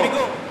 নবী গো,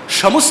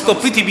 সমস্ত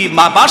পৃথিবী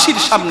মাবাসীর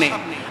সামনে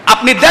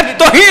আপনি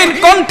দায়িত্বহীন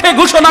কণ্ঠে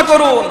ঘোষণা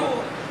করুন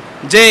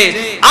যে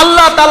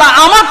আল্লাহ তাআলা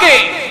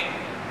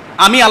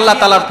আমি আল্লাহ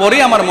তাআলার পরে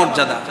আমার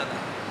মর্যাদা,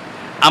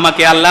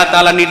 আমাকে আল্লাহ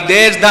তাআলা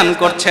নির্দেশ দান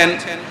করছেন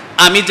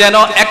আমি যেন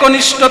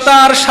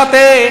একনিষ্ঠতার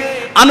সাথে,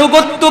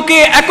 আনুগত্যকে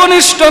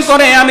একনিষ্ঠ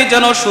করে আমি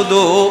যেন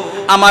শুধু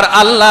আমার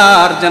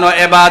আল্লাহর যেন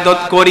ইবাদত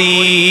করি।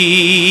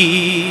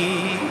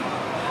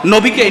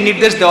 নবীকে এই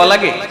নির্দেশ দেওয়া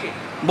লাগে?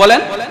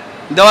 বলেন,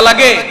 দেওয়া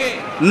লাগে?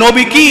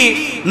 নবী কি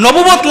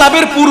নবুয়ত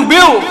লাভের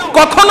পূর্বেও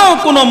কখনো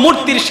কোনো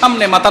মূর্তির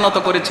সামনে মাথা নত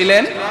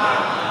করেছিলেন?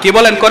 কি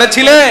বলেন,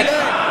 করেছিলেন?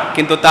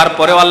 কিন্তু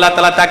তারপরেও আল্লাহ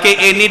তাআলা তাকে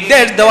এই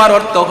নির্দেশ দেওয়ার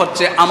অর্থ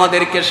হচ্ছে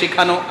আমাদেরকে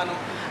শেখানো।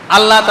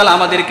 আল্লাহ তাআলা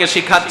আমাদেরকে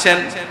শিখাচ্ছেন।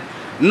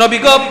 নবী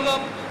গো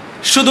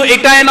শুধু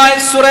এটাই নয়,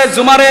 সূরা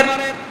জুমারের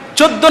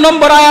 14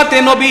 নম্বর আয়াতে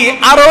নবী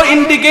আরো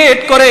ইন্ডিকেট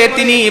করে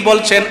তিনি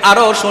বলছেন,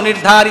 আরো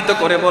সুনির্ধারিত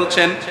করে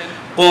বলছেন,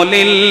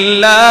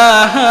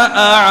 কুলিল্লাহ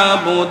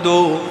আ'বুদু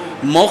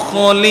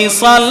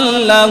মুখলিসাল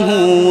লাহু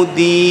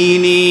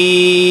দীনি।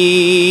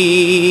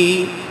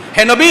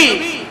 হে নবী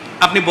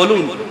আপনি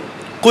বলুন,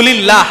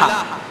 কুলিল্লাহ,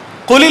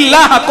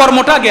 কুলিল্লাহ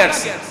কর্মটা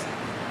গেছে,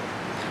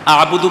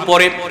 আ'বুদু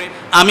পরে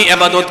আমি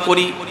ইবাদত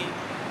করি।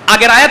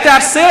 আগের আয়াতে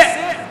আসছে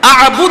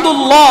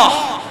আ'বুদুল্লাহ,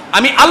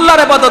 আমি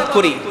আল্লাহর ইবাদত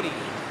করি।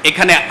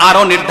 এখানে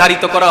আরো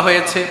নির্ধারিত করা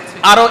হয়েছে,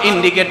 আরো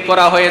ইন্ডিকেট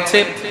করা হয়েছে,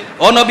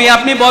 ও নবী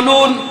আপনি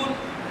বলুন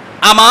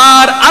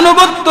আমার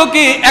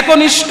আনুগত্যকে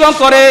একনিষ্ঠ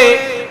করে,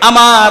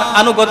 আমার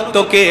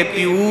আনুগত্যকে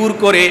পিওর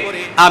করে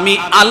আমি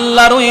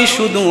আল্লাহরই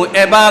শুধু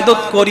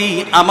ইবাদত করি,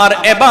 আমার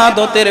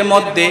ইবাদতের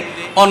মধ্যে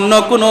অন্য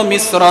কোনো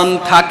মিশ্রণ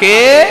থাকে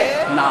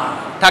না।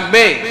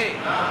 থাকবে?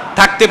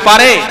 থাকতে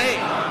পারে?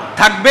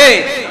 থাকবে?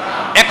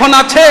 এখন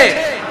আছে,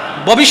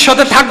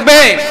 ভবিষ্যতে থাকবে?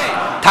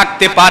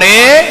 থাকতে পারে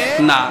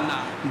না।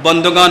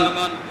 বন্ধুগণ,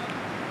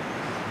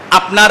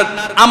 আপনার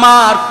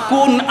আমার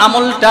কোন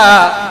আমলটা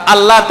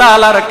আল্লাহ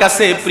তাআলার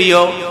কাছে প্রিয়?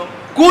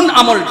 কোন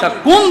আমলটা,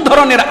 কোন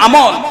ধরনের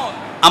আমল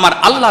আমার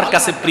আল্লাহর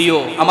কাছে প্রিয়?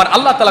 আমার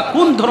আল্লাহ তাআলা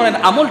কোন ধরনের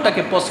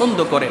আমলটাকে পছন্দ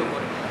করেন?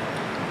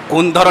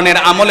 কোন ধরনের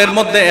আমলের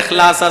মধ্যে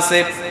ইখলাস আছে?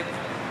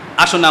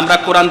 আসুন আমরা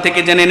কোরআন থেকে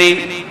জেনে নেই।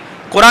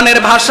 কোরআনের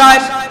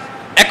ভাষায়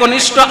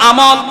একনিষ্ঠ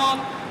আমল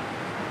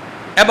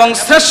এবং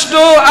শ্রেষ্ঠ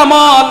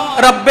আমল,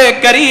 রব্বে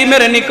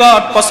করিমের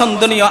নিকট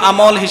পছন্দনীয়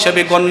আমল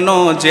হিসেবে গণ্য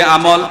যে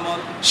আমল,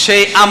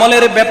 সেই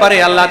আমলের ব্যাপারে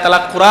আল্লাহ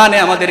তাআলা কোরআনে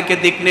আমাদেরকে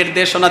দিক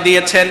নির্দেশনা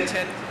দিয়েছেন।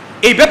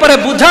 এই ব্যাপারে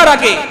বুঝার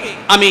আগে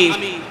আমি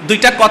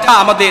দুইটা কথা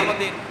আমাদের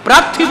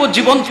পার্থিব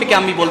জীবন থেকে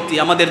আমি বলতে,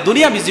 আমাদের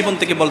দুনিয়াবী জীবন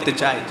থেকে বলতে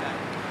চাই।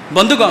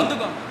 বন্ধুগণ,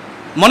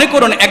 মনে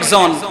করুন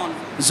একজন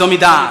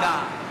জমিদার,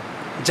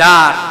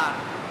 যার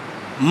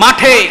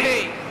মাঠে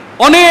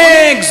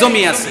অনেক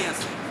জমি আছে,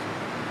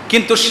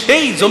 কিন্তু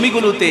সেই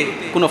জমিগুলোতে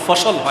কোনো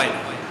ফসল হয় না।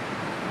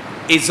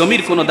 এই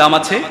জমির কোনো দাম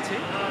আছে?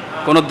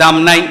 কোনো দাম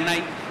নাই।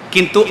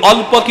 কিন্তু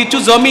অল্প কিছু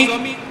জমি,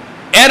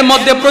 এর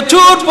মধ্যে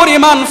প্রচুর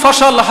পরিমাণ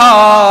ফসল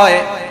হয়,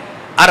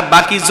 আর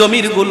বাকি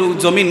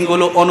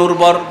জমিনগুলো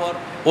অনুর্বর।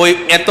 ওই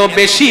এত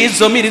বেশি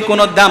জমির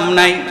কোনো দাম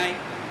নাই।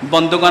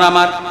 বন্ধুগণ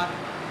আমার,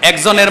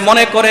 একজনের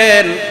মনে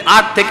করেন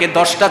 8 থেকে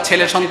 10টা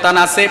ছেলে সন্তান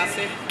আছে,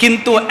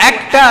 কিন্তু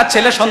একটা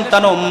ছেলে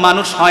সন্তানও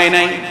মানুষ হয়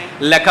নাই,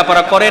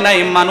 লেখাপড়া করে নাই,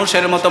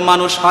 মানুষের মতো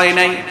মানুষ হয়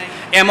নাই।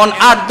 এমন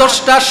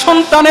 8-10টা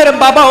সন্তানের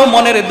বাবাও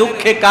মনের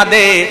দুঃখে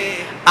কাঁদে,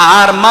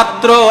 আর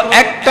মাত্র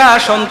একটা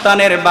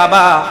সন্তানের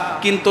বাবা,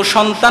 কিন্তু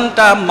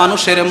সন্তানটা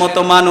মানুষের মতো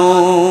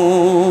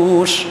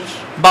মানুষ।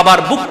 বাবার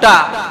বুকটা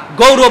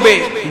গৌরবে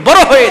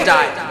বড় হয়ে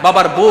যায়,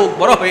 বাবার বুক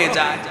বড় হয়ে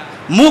যায়,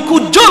 মুখ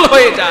উজ্জ্বল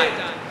হয়ে যায়।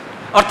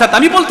 অর্থাৎ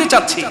আমি বলতে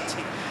চাচ্ছি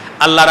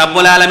আল্লাহ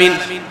রাব্বুল আলামিন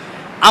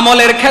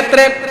আমলের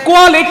ক্ষেত্রে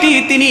কোয়ালিটি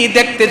তিনি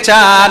দেখতে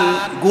চান,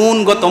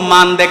 গুণগত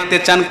মান দেখতে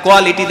চান,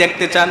 কোয়ালিটি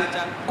দেখতে চান।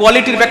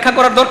 কোয়ালিটির ব্যাখ্যা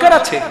করার দরকার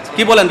আছে?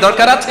 কি বলেন,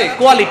 দরকার আছে?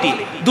 কোয়ালিটি,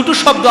 দুটো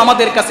শব্দ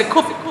আমাদের কাছে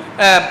খুব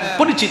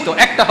পরিচিত।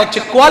 একটা হচ্ছে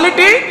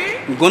কোয়ালিটি,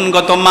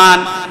 গুণগত মান,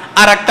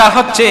 আর একটা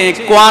হচ্ছে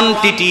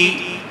কোয়ান্টিটি।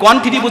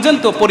 কোয়ান্টিটি বুঝেন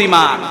তো,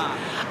 পরিমাণ।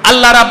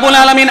 আল্লাহ রাব্বুল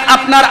আলামিন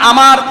আপনার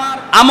আমার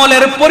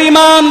আমলের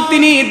পরিমাণ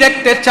তিনি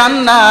দেখতে চান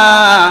না,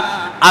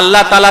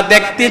 আল্লাহ তাআলা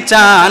দেখতে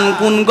চান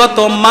গুণগত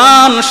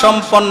মান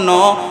সম্পন্ন,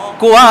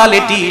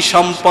 কোয়ালিটি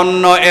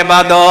সম্পন্ন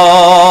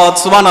ইবাদত।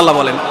 সুবহানাল্লাহ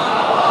বলেন,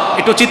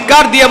 একটু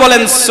চিৎকার দিয়ে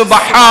বলেন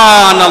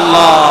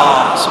সুবহানাল্লাহ,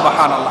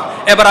 সুবহানাল্লাহ।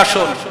 এবার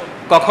আসুন,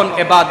 কখন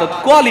ইবাদত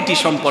কোয়ালিটি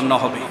সম্পন্ন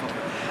হবে?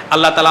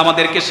 আল্লাহ তাআলা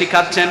আমাদেরকে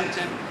শিখাচ্ছেন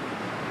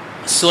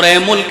সূরা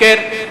মুলকের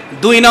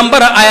 2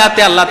 নম্বর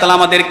আয়াতে আল্লাহ তাআলা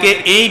আমাদেরকে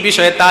এই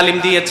বিষয়ে তালিম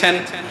দিয়েছেন।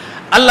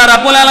 আল্লাহ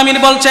রাব্বুল আলামিন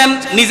বলছেন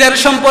নিজের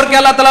সম্পর্কে,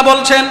 আল্লাহ তাআলা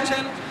বলছেন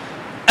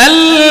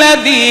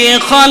আল্লাযী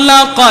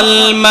খালাকাল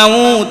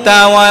মাউতা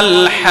ওয়াল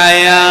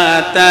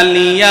হায়াতা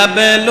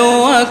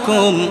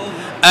লিয়াবলুয়াকুম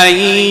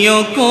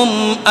আইয়ুকুম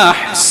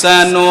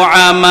আহসানু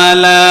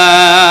আমালা।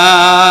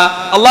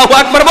 আল্লাহু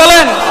আকবার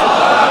বলেন,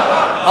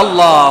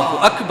 আল্লাহু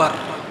আকবার।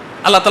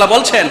 আল্লাহ তাআলা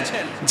বলছেন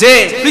যে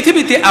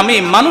পৃথিবীতে আমি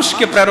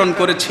মানুষকে প্রেরণ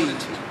করেছি,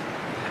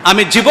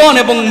 আমি জীবন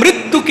এবং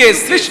মৃত্যুকে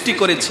সৃষ্টি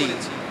করেছি।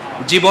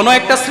 জীবনও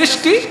একটা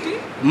সৃষ্টি,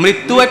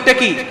 মৃত্যু একটা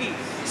কি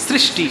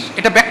সৃষ্টি।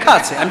 এটা ব্যাখ্যা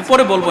আছে, আমি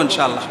পরে বলবো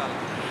ইনশাআল্লাহ।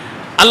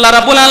 আল্লাহ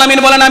রাব্বুল আলামিন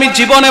বলেন আমি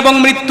জীবন এবং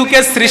মৃত্যুকে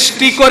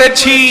সৃষ্টি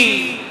করেছি।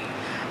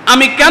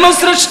 আমি কেন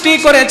সৃষ্টি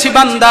করেছি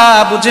বান্দা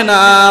বুঝে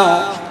নাও,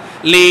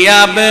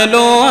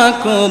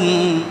 লিয়াবলুয়াকুম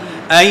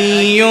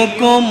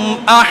আইয়ুকুম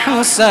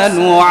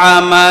আহসানু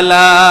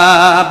আমালা।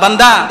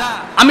 বান্দা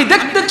আমি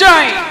দেখতে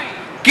চাই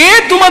কে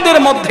তোমাদের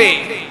মধ্যে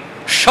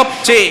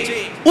সবচেয়ে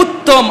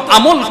উত্তম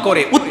আমল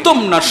করে। উত্তম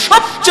না,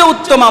 সবচেয়ে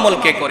উত্তম আমল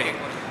কে করে?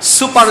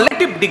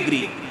 সুপারলেটিভ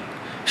ডিগ্রি,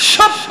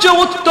 সবচেয়ে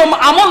উত্তম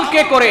আমল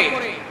কে করে,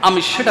 আমি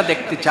সেটা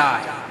দেখতে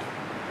চাই।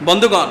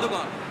 বন্ধুগণ,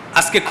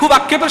 আজকে খুব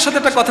আক্ষেপের সাথে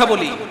একটা কথা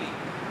বলি,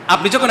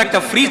 আপনি যখন একটা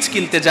ফ্রিজ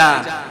কিনতে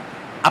যান,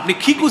 আপনি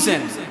কি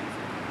খুঁজেন?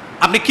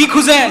 আপনি কি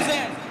খুঁজেন?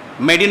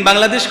 মেড ইন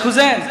বাংলাদেশ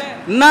খুঁজেন?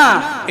 না,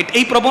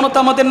 এই প্রবণতা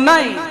আমাদের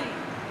নাই।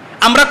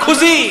 আমরা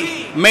খুঁজি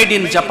মেড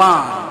ইন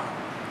জাপান,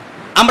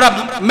 আমরা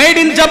মেড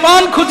ইন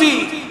জাপান খুঁজি,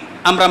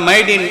 আমরা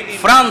মেড ইন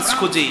ফ্রান্স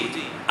খুঁজি,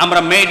 আমরা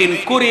মেড ইন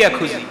কোরিয়া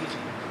খুঁজি।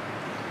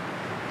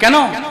 কেন?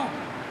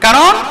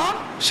 কারণ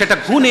সেটা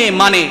গুণে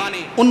মানে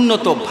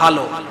উন্নত,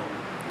 ভালো।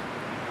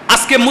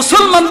 আজকে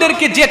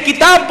মুসলমানদেরকে যে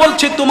কিতাব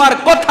বলছে তোমার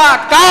কথা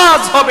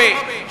কাজ হবে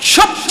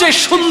সবচেয়ে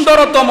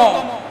সুন্দরতম,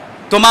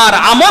 তোমার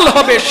আমল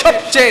হবে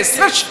সবচেয়ে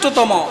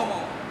শ্রেষ্ঠতম,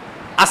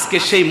 আজকে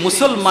সেই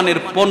মুসলমানের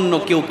পণ্য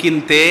কেউ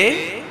কিনতে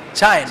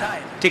চায় না।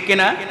 ঠিক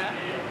কিনা?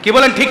 কি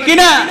বলেন, ঠিক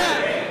কিনা?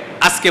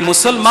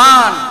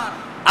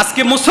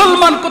 আজকে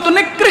মুসলমান কত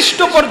নিকৃষ্ট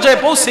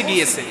পর্যায়ে পৌঁছে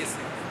গিয়েছে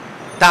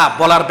তা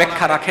বলার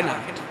ব্যাখ্যা রাখে না।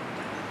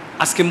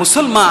 আজকে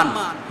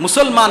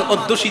মুসলমান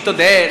অধ্যুষিত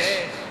দেশ,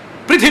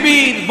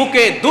 পৃথিবীর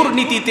বুকে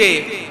দুর্নীতিতে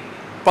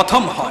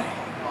প্রথম হয়।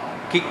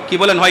 কি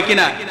বলেন, হয়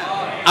কিনা?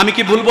 আমি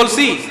কি ভুল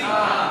বলছি?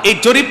 এই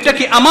জরিপটা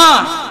কি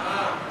আমার?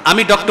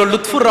 আমি ডক্টর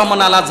লুৎফুর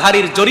রহমান আল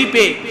আজহারির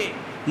জরিপে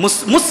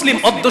মুসলিম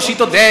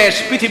অধ্যুষিত দেশ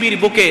পৃথিবীর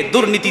বুকে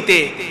দুর্নীতিতে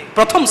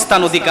প্রথম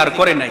স্থান অধিকার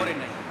করে নাই,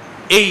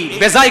 এই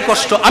বেজায়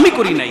কষ্ট আমি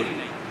করি নাই।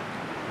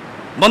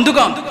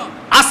 বন্ধুগণ,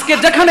 আজকে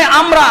যেখানে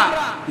আমরা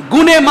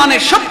গুণে মানে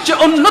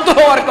সবচেয়ে উন্নত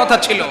হওয়ার কথা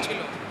ছিল,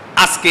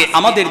 আজকে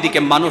আমাদের দিকে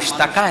মানুষ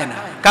তাকায় না।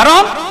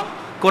 কারণ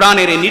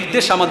কোরআনের এই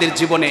নির্দেশ আমাদের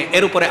জীবনে,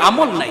 এর উপরে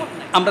আমল নাই,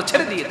 আমরা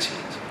ছেড়ে দিয়েছি।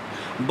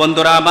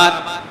 বন্ধুরা আমার,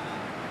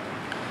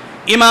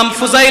 ইমাম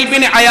ফুজাইল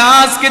বিন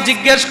আয়াজকে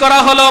জিজ্ঞেস করা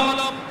হলো।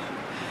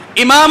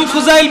 ইমাম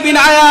ফুজাইল বিন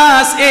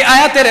আয়াজ এই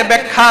আয়াতের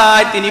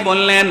ব্যাখ্যায় তিনি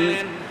বললেন,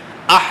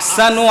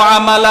 আহসানু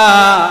আমালা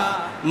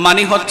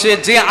মানে হচ্ছে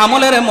যে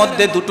আমলের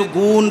মধ্যে দুটো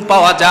গুণ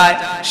পাওয়া যায়,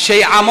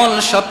 সেই আমল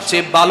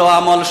সবচেয়ে ভালো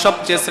আমল,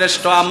 সবচেয়ে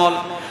শ্রেষ্ঠ আমল।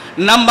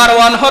 নাম্বার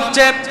 1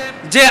 হচ্ছে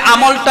যে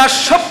আমলটা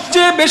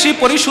সবচেয়ে বেশি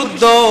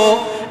পরিশুদ্ধ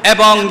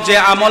এবং যে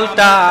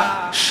আমলটা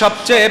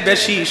সবচেয়ে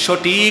বেশি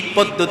সঠিক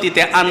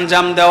পদ্ধতিতে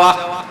আঞ্জাম দেওয়া।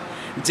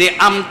 যে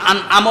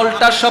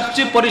আমলটা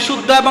সবচেয়ে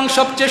পরিশুদ্ধ এবং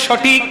সবচেয়ে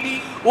সঠিক,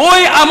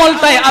 ওই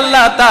আমলটাই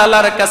আল্লাহ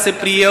তাআলার কাছে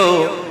প্রিয়।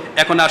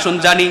 এখন আসুন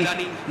জানি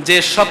যে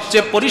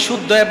সবচেয়ে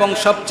পরিশুদ্ধ এবং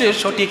সবচেয়ে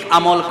সঠিক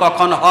আমল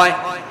কখন হয়?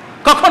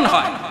 কখন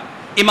হয়?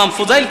 ইমাম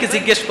ফুজাইলকে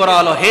জিজ্ঞেস করা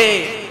হলো, হে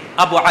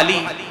আবু আলী,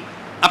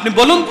 আপনি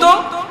বলুন তো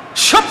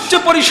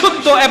সবচেয়ে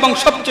পরিশুদ্ধ এবং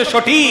সবচেয়ে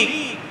সঠিক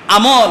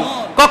আমল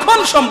কখন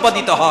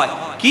সম্পাদিত হয়,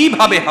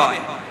 কিভাবে হয়?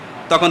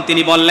 তখন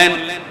তিনি বললেন,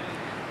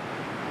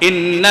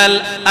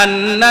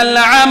 আন্নাল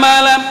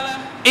আমালা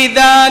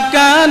ইযা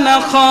কানা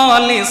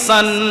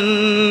খালিসান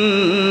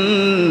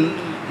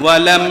ওয়া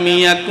লাম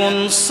ইয়াকুন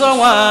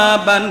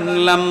সাওয়াবান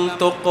লাম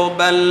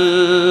তুকবাল।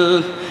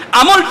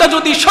 আমলটা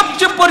যদি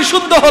সবচেয়ে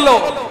পরিশুদ্ধ হলো,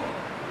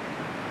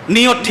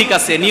 নিয়ত ঠিক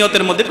আছে,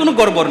 নিয়তের মধ্যে কোনো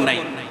গড়বড় নাই,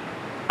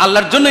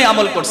 আল্লাহর জন্যই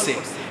আমল করছে,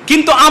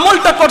 কিন্তু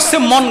আমলটা করছে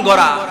মন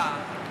গড়া,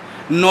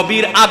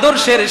 নবীর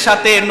আদর্শের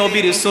সাথে,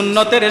 নবীর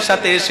সুন্নতের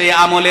সাথে সেই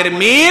আমলের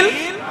মিল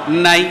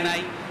নাই,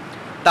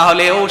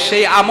 তাহলে ও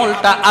সেই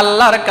আমলটা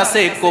আল্লাহর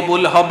কাছে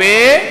কবুল হবে?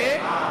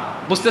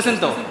 বুঝতেছেন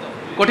তো?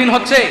 কঠিন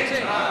হচ্ছে?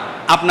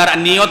 আপনার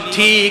নিয়ত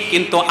ঠিক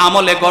কিন্তু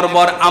আমলে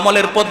গড়বড়,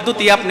 আমলের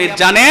পদ্ধতি আপনি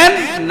জানেন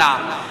না,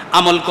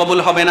 আমল কবুল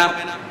হবে না।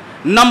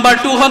 নাম্বার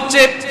 2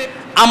 হচ্ছে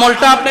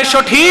আমলটা আপনি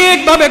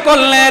সঠিকভাবে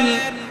করলেন,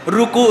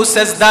 রুকু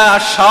সেজদা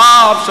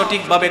সব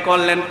সঠিকভাবে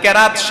করলেন,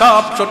 কেরাত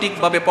সব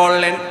সঠিকভাবে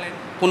পড়লেন,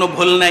 কোনো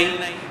ভুল নাই,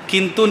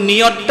 কিন্তু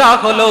নিয়তটা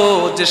হলো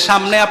যে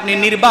সামনে আপনি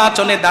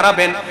নির্বাচনে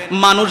দাঁড়াবেন,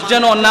 মানুষ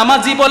যেন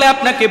নামাজি বলে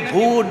আপনাকে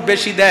ভোট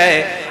বেশি দেয়।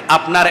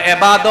 আপনার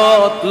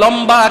ইবাদত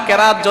লম্বা,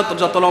 কেরাত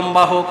যত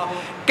লম্বা হোক,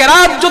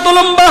 কেরাত যত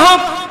লম্বা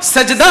হোক,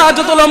 সেজদা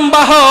যত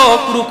লম্বা হোক,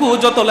 রুকু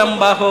যত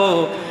লম্বা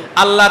হোক,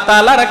 আল্লাহ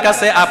তাআলার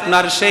কাছে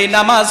আপনার সেই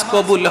নামাজ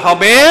কবুল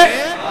হবে?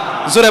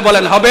 জোরে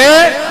বলেন, হবে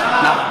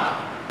না।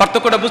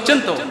 পার্থক্যটা বুঝছেন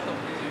তো?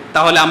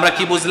 তাহলে আমরা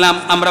কি বুঝলাম?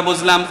 আমরা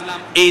বুঝলাম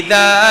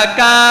ইযা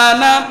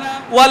কানা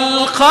ওয়াল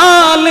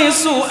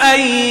খালিসু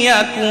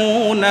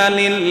আইয়াকুনা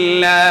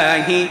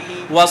লিল্লাহি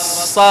ওয়াস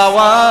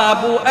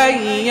সাওয়াবু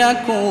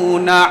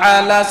আইয়াকুনা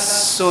আলাস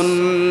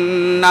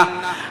সুন্নাহ।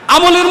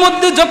 আমলের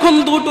মধ্যে যখন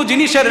দুটো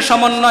জিনিসের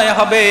সমন্বয়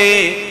হবে,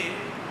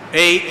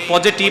 এই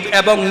পজিটিভ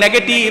এবং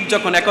নেগেটিভ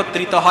যখন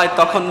একত্রিত হয়,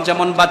 তখন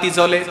যেমন বাতি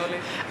জ্বলে,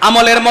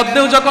 আমলের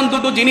মধ্যেও যখন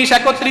দুটো জিনিস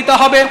একত্রিত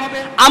হবে,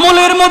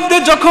 আমলের মধ্যে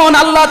যখন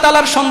আল্লাহ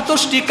তাআলার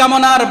সন্তুষ্টি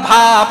কামনার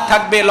ভাব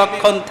থাকবে,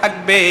 লক্ষণ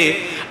থাকবে,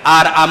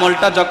 আর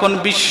আমলটা যখন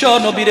বিশ্ব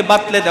নবীর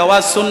বাতলে দেওয়া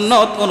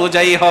সুন্নত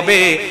অনুযায়ী হবে,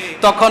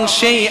 তখন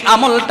সেই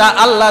আমলটা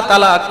আল্লাহ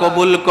তাআলা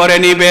কবুল করে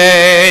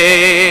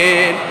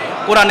নিবেন।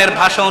 কোরআনের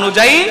ভাষা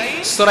অনুযায়ী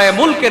সূরা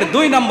মুলকের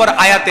 2 নম্বর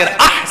আয়াতের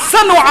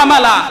আহসানু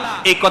আমালা,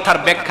 এই কথার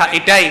ব্যাখ্যা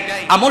এটাই,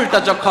 আমলটা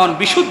যখন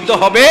বিশুদ্ধ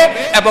হবে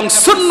এবং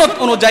সুন্নত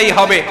অনুযায়ী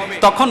হবে,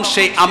 তখন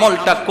সেই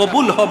আমলটা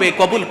কবুল হবে।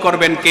 কবুল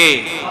করবেন কে?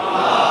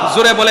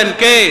 জোরে বলেন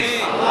কে?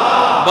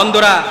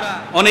 বন্ধুরা,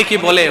 অনেকেই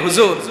বলে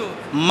হুজুর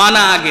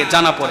মানা আগে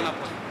জানা পরে,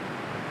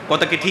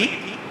 কথা কি ঠিক?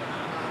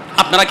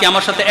 আপনারা কি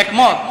আমার সাথে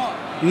একমত?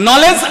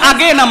 নলেজ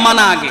আগে না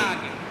মানা আগে?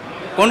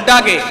 কোনটা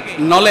আগে?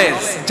 নলেজ,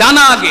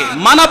 জানা আগে,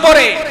 মানা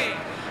পরে।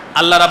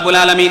 আল্লাহ রাব্বুল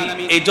আলামিন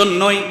এই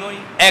জন্যই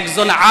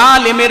একজন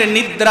আলেমের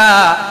নিদ্রা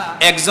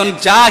একজন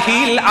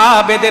জাহিল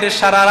আবেদের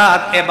সারা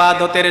রাত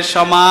ইবাদতের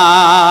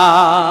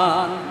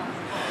সমান।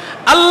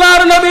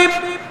 আল্লাহর নবী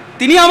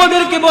তিনি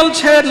আমাদেরকে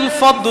বলছেন,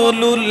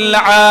 ফাদলুল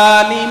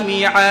আলিমি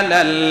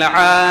আলাল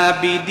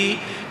আবিদি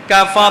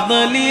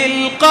কাফাদলিল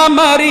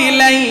কমারি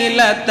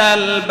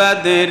লাইলাতাল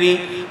বদরি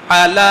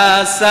আলা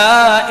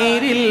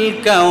সাইরিল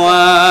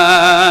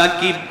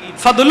কাওয়াকিব।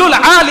 ফাদলুল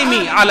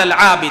আলিমি আলাল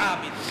আবিদ,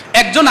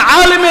 একজন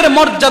আলেমের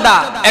মর্যাদা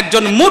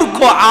একজন মূর্খ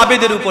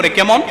আবেদের উপরে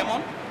কেমন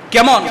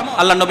কেমন?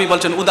 আল্লাহ নবী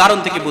বলছেন, উদাহরণ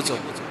থেকে বুঝো।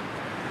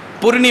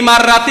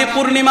 পূর্ণিমার রাতে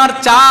পূর্ণিমার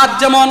চাঁদ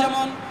যেমন,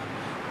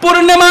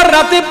 পূর্ণিমার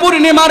রাতে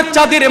পূর্ণিমার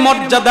চাঁদের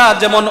মর্যাদা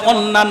যেমন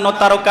অন্যান্য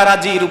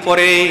তারকারাজির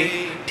উপরে,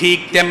 ঠিক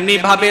তেমনি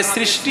ভাবে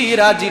সৃষ্টি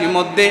রাজির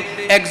মধ্যে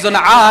একজন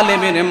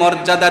আলেমের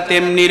মর্যাদা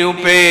তেমনি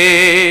রূপে।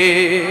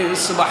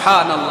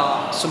 সুবহানাল্লাহ,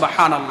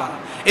 সুবহানাল্লাহ।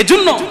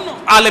 এজন্য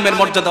আলেমের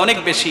মর্যাদা অনেক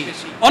বেশি।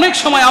 অনেক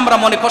সময় আমরা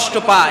মনে কষ্ট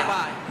পাই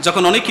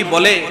যখন অনেকেই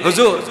বলে,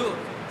 হুজুর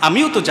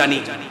আমিও তো জানি,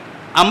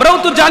 আমরাও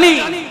তো জানি।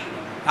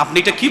 আপনি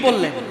এটা কি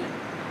বললেন?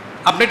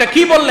 আপনি এটা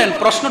কি বললেন?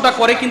 প্রশ্নটা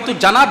করে কিন্তু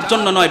জানার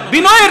জন্য নয়,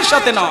 বিনয়ের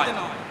সাথে নয়,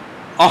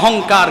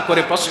 অহংকার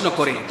করে প্রশ্ন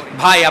করে,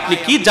 ভাই আপনি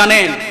কি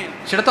জানেন?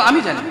 সেটা তো আমি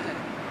জানি,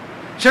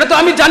 সেটা তো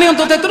আমি জানি,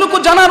 অন্তত এতটুকু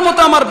জানার মতো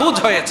আমার বুঝ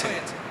হয়েছে।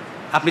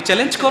 আপনি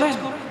চ্যালেঞ্জ করেন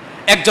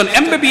একজন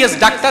এমবিবিএস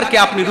ডাক্তারকে,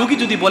 আপনি রোগী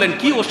যদি বলেন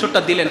কি ওষুধটা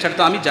দিলেন সেটা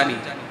তো আমি জানি,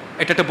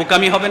 এটা একটা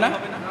বোকামি হবে না?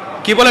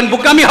 কি বলেন,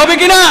 বোকামি হবে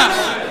কিনা?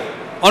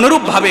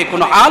 অনুরূপ ভাবে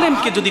কোন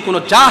আলেমকে যদি কোনো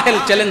জাহেল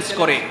চ্যালেঞ্জ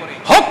করে,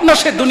 হোক না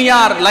সে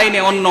দুনিয়ার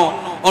লাইনে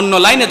অন্য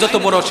লাইনে যত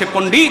বড় সে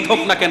পণ্ডিত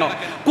হোক না কেন,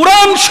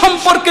 কুরআন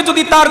সম্পর্কে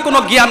যদি তার কোনো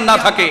জ্ঞান না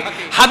থাকে,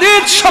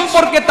 হাদিস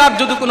সম্পর্কে তার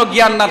যদি কোনো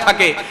জ্ঞান না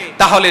থাকে,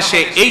 তাহলে সে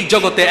এই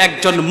জগতে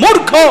একজন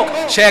মূর্খ,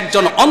 সে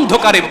একজন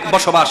অন্ধকারে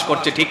বসবাস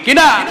করছে, ঠিক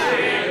কিনা?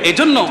 এই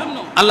জন্য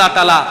আল্লাহ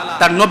তাআলা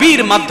তার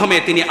নবীর মাধ্যমে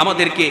তিনি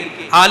আমাদেরকে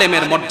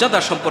আলেমের মর্যাদা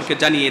সম্পর্কে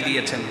জানিয়ে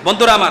দিয়েছেন।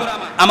 বন্ধুরা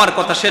আমার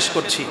কথা শেষ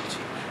করছি।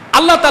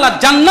 আল্লাহ তাআলা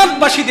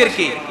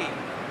জান্নাতবাসীদেরকে,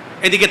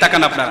 এদিকে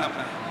তাকান আপনারা,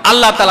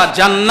 আল্লাহ তাআলা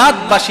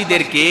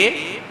জান্নাতবাসীদেরকে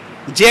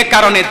যে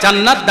কারণে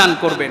জান্নাত দান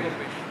করবেন,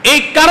 এই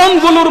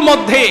কারণগুলোর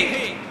মধ্যে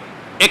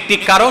একটি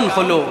কারণ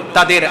হলো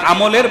তাদের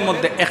আমলের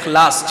মধ্যে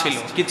ইখলাস ছিল।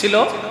 কি ছিল?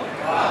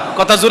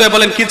 কথা জোরে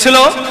বলেন, কি ছিল?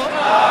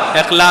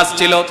 ইখলাস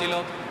ছিল।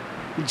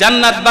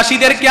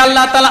 জান্নাতবাসীদেরকে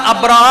আল্লাহ তাআলা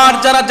আবরার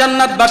যারা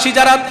জান্নাতবাসী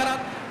যারা,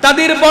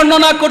 তাদের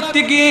বর্ণনা করতে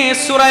গিয়ে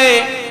সূরা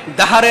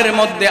দাহরের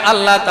মধ্যে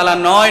আল্লাহ তাআলা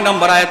 9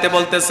 নম্বর আয়াতে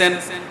বলতেছেন,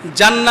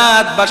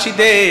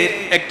 জান্নাতবাসীদের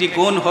একটি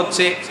গুণ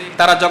হচ্ছে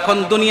তারা যখন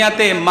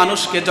দুনিয়াতে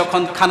মানুষকে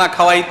যখন খানা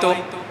খাওয়াইতো,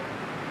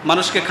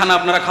 মানুষকে খানা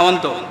আপনারা খাওয়ান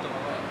তো?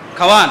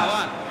 খাওয়ান?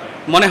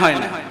 মনে হয়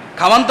না।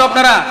 খাওয়ান তো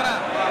আপনারা?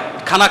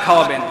 খানা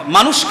খাওয়াবেন,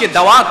 মানুষকে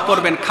দাওয়াত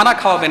করবেন, খানা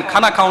খাওয়াবেন।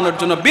 খানা খাওয়ানোর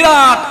জন্য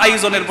বিরাট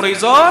আয়োজনের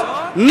প্রয়োজন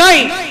নাই।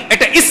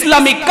 এটা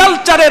ইসলামিক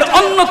কালচারের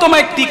অন্যতম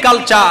একটি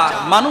কালচার,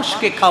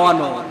 মানুষকে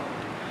খাওয়ানো।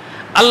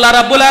 আল্লাহ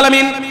রাব্বুল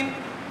আলামিন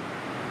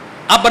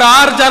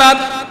আবরার যারা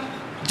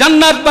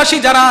জান্নাতবাসী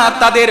যারা,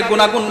 তাদের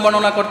গুণাগুণ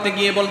বর্ণনা করতে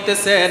গিয়ে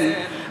বলতেছেন,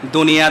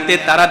 দুনিয়াতে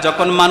তারা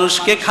যখন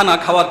মানুষকে খানা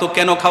খাওয়াতো,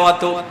 কেন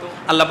খাওয়াতো?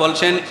 আল্লাহ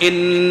বলছেন,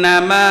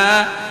 ইন্নামা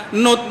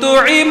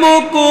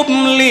নুতইমুকুম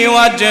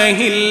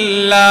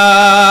লিওয়াজহিল্লাহ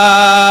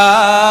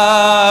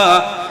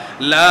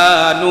লা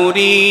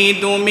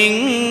নুরিদু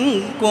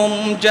মিনকুম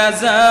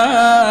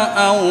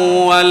জাযাআন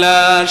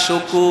ওয়ালা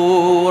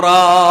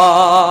শুকুরা।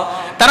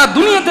 তারা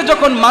দুনিয়াতে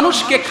যখন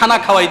মানুষকে খানা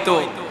খাওয়াইতো,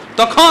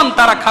 তখন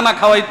তারা খানা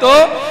খাওয়াইতো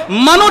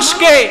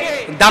মানুষকে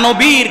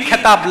দানবীর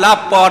খেতাব লাভ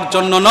পাওয়ার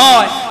জন্য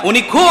নয়,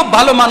 উনি খুব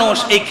ভালো মানুষ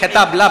এই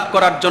খেতাব লাভ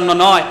করার জন্য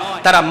নয়,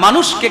 তারা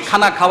মানুষকে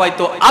খানা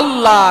খাওয়াইতো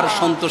আল্লাহর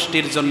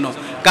সন্তুষ্টির জন্য।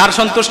 কার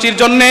সন্তুষ্টির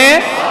জন্য?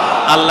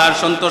 আল্লাহর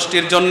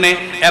সন্তুষ্টির জন্য।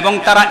 এবং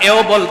তারা এও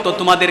বলতো,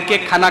 তোমাদেরকে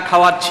খানা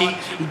খাওয়াচ্ছি,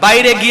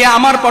 বাইরে গিয়ে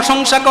আমার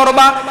প্রশংসা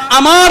করবা,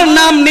 আমার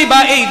নাম নিবা,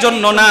 এই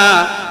জন্য না।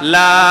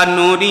 লা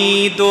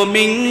নুরিদু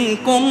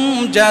মিনকুম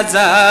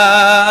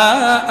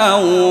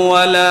জাযাআন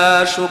ওয়ালা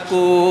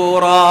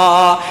শুকুরা,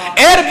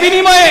 এর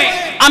বিনিময়ে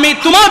আমি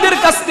তোমাদের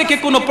কাছ থেকে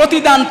কোনো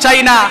প্রতিদান চাই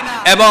না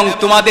এবং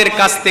তোমাদের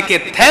কাছ থেকে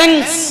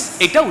থ্যাঙ্কস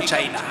এটাও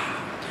চাই না।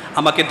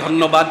 আমাকে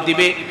ধন্যবাদ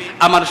দিবে,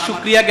 আমার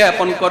শুকরিয়া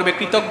জ্ঞাপন করবে,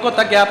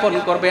 কৃতজ্ঞতা জ্ঞাপন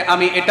করবে,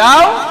 আমি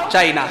এটাও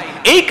চাই না।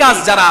 এই কাজ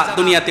যারা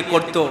দুনিয়াতে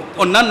করত,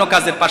 অন্যান্য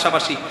কাজের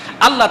পাশাপাশি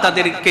আল্লাহ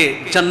তাদেরকে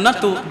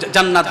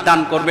জান্নাত দান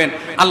করবেন।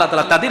 আল্লাহ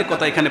তাআলা তাদের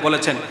কথা এখানে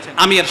বলেছেন।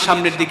 আমি এর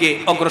সামনের দিকে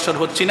অগ্রসর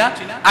হচ্ছি না,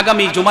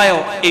 আগামী জুমায়ও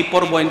এই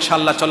পর্ব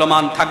ইনশাআল্লাহ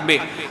চলমান থাকবে।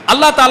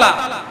 আল্লাহ তাআলা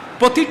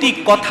প্রতিটি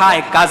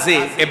কথায়, কাজে,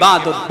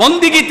 ইবাদত,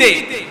 বন্দেগীতে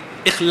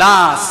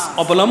ইখলাস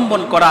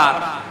অবলম্বন করার,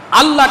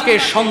 আল্লাহকে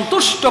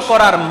সন্তুষ্ট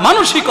করার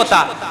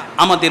মানসিকতা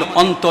আমাদের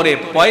অন্তরে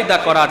পয়দা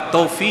করার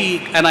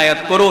তৌফিক এনায়েত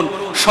করুন।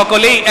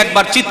 সকলেই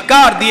একবার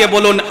চিৎকার দিয়ে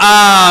বলুন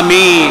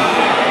আমিন।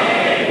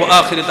 ওয়া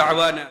আখিরু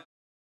দাওয়ানা।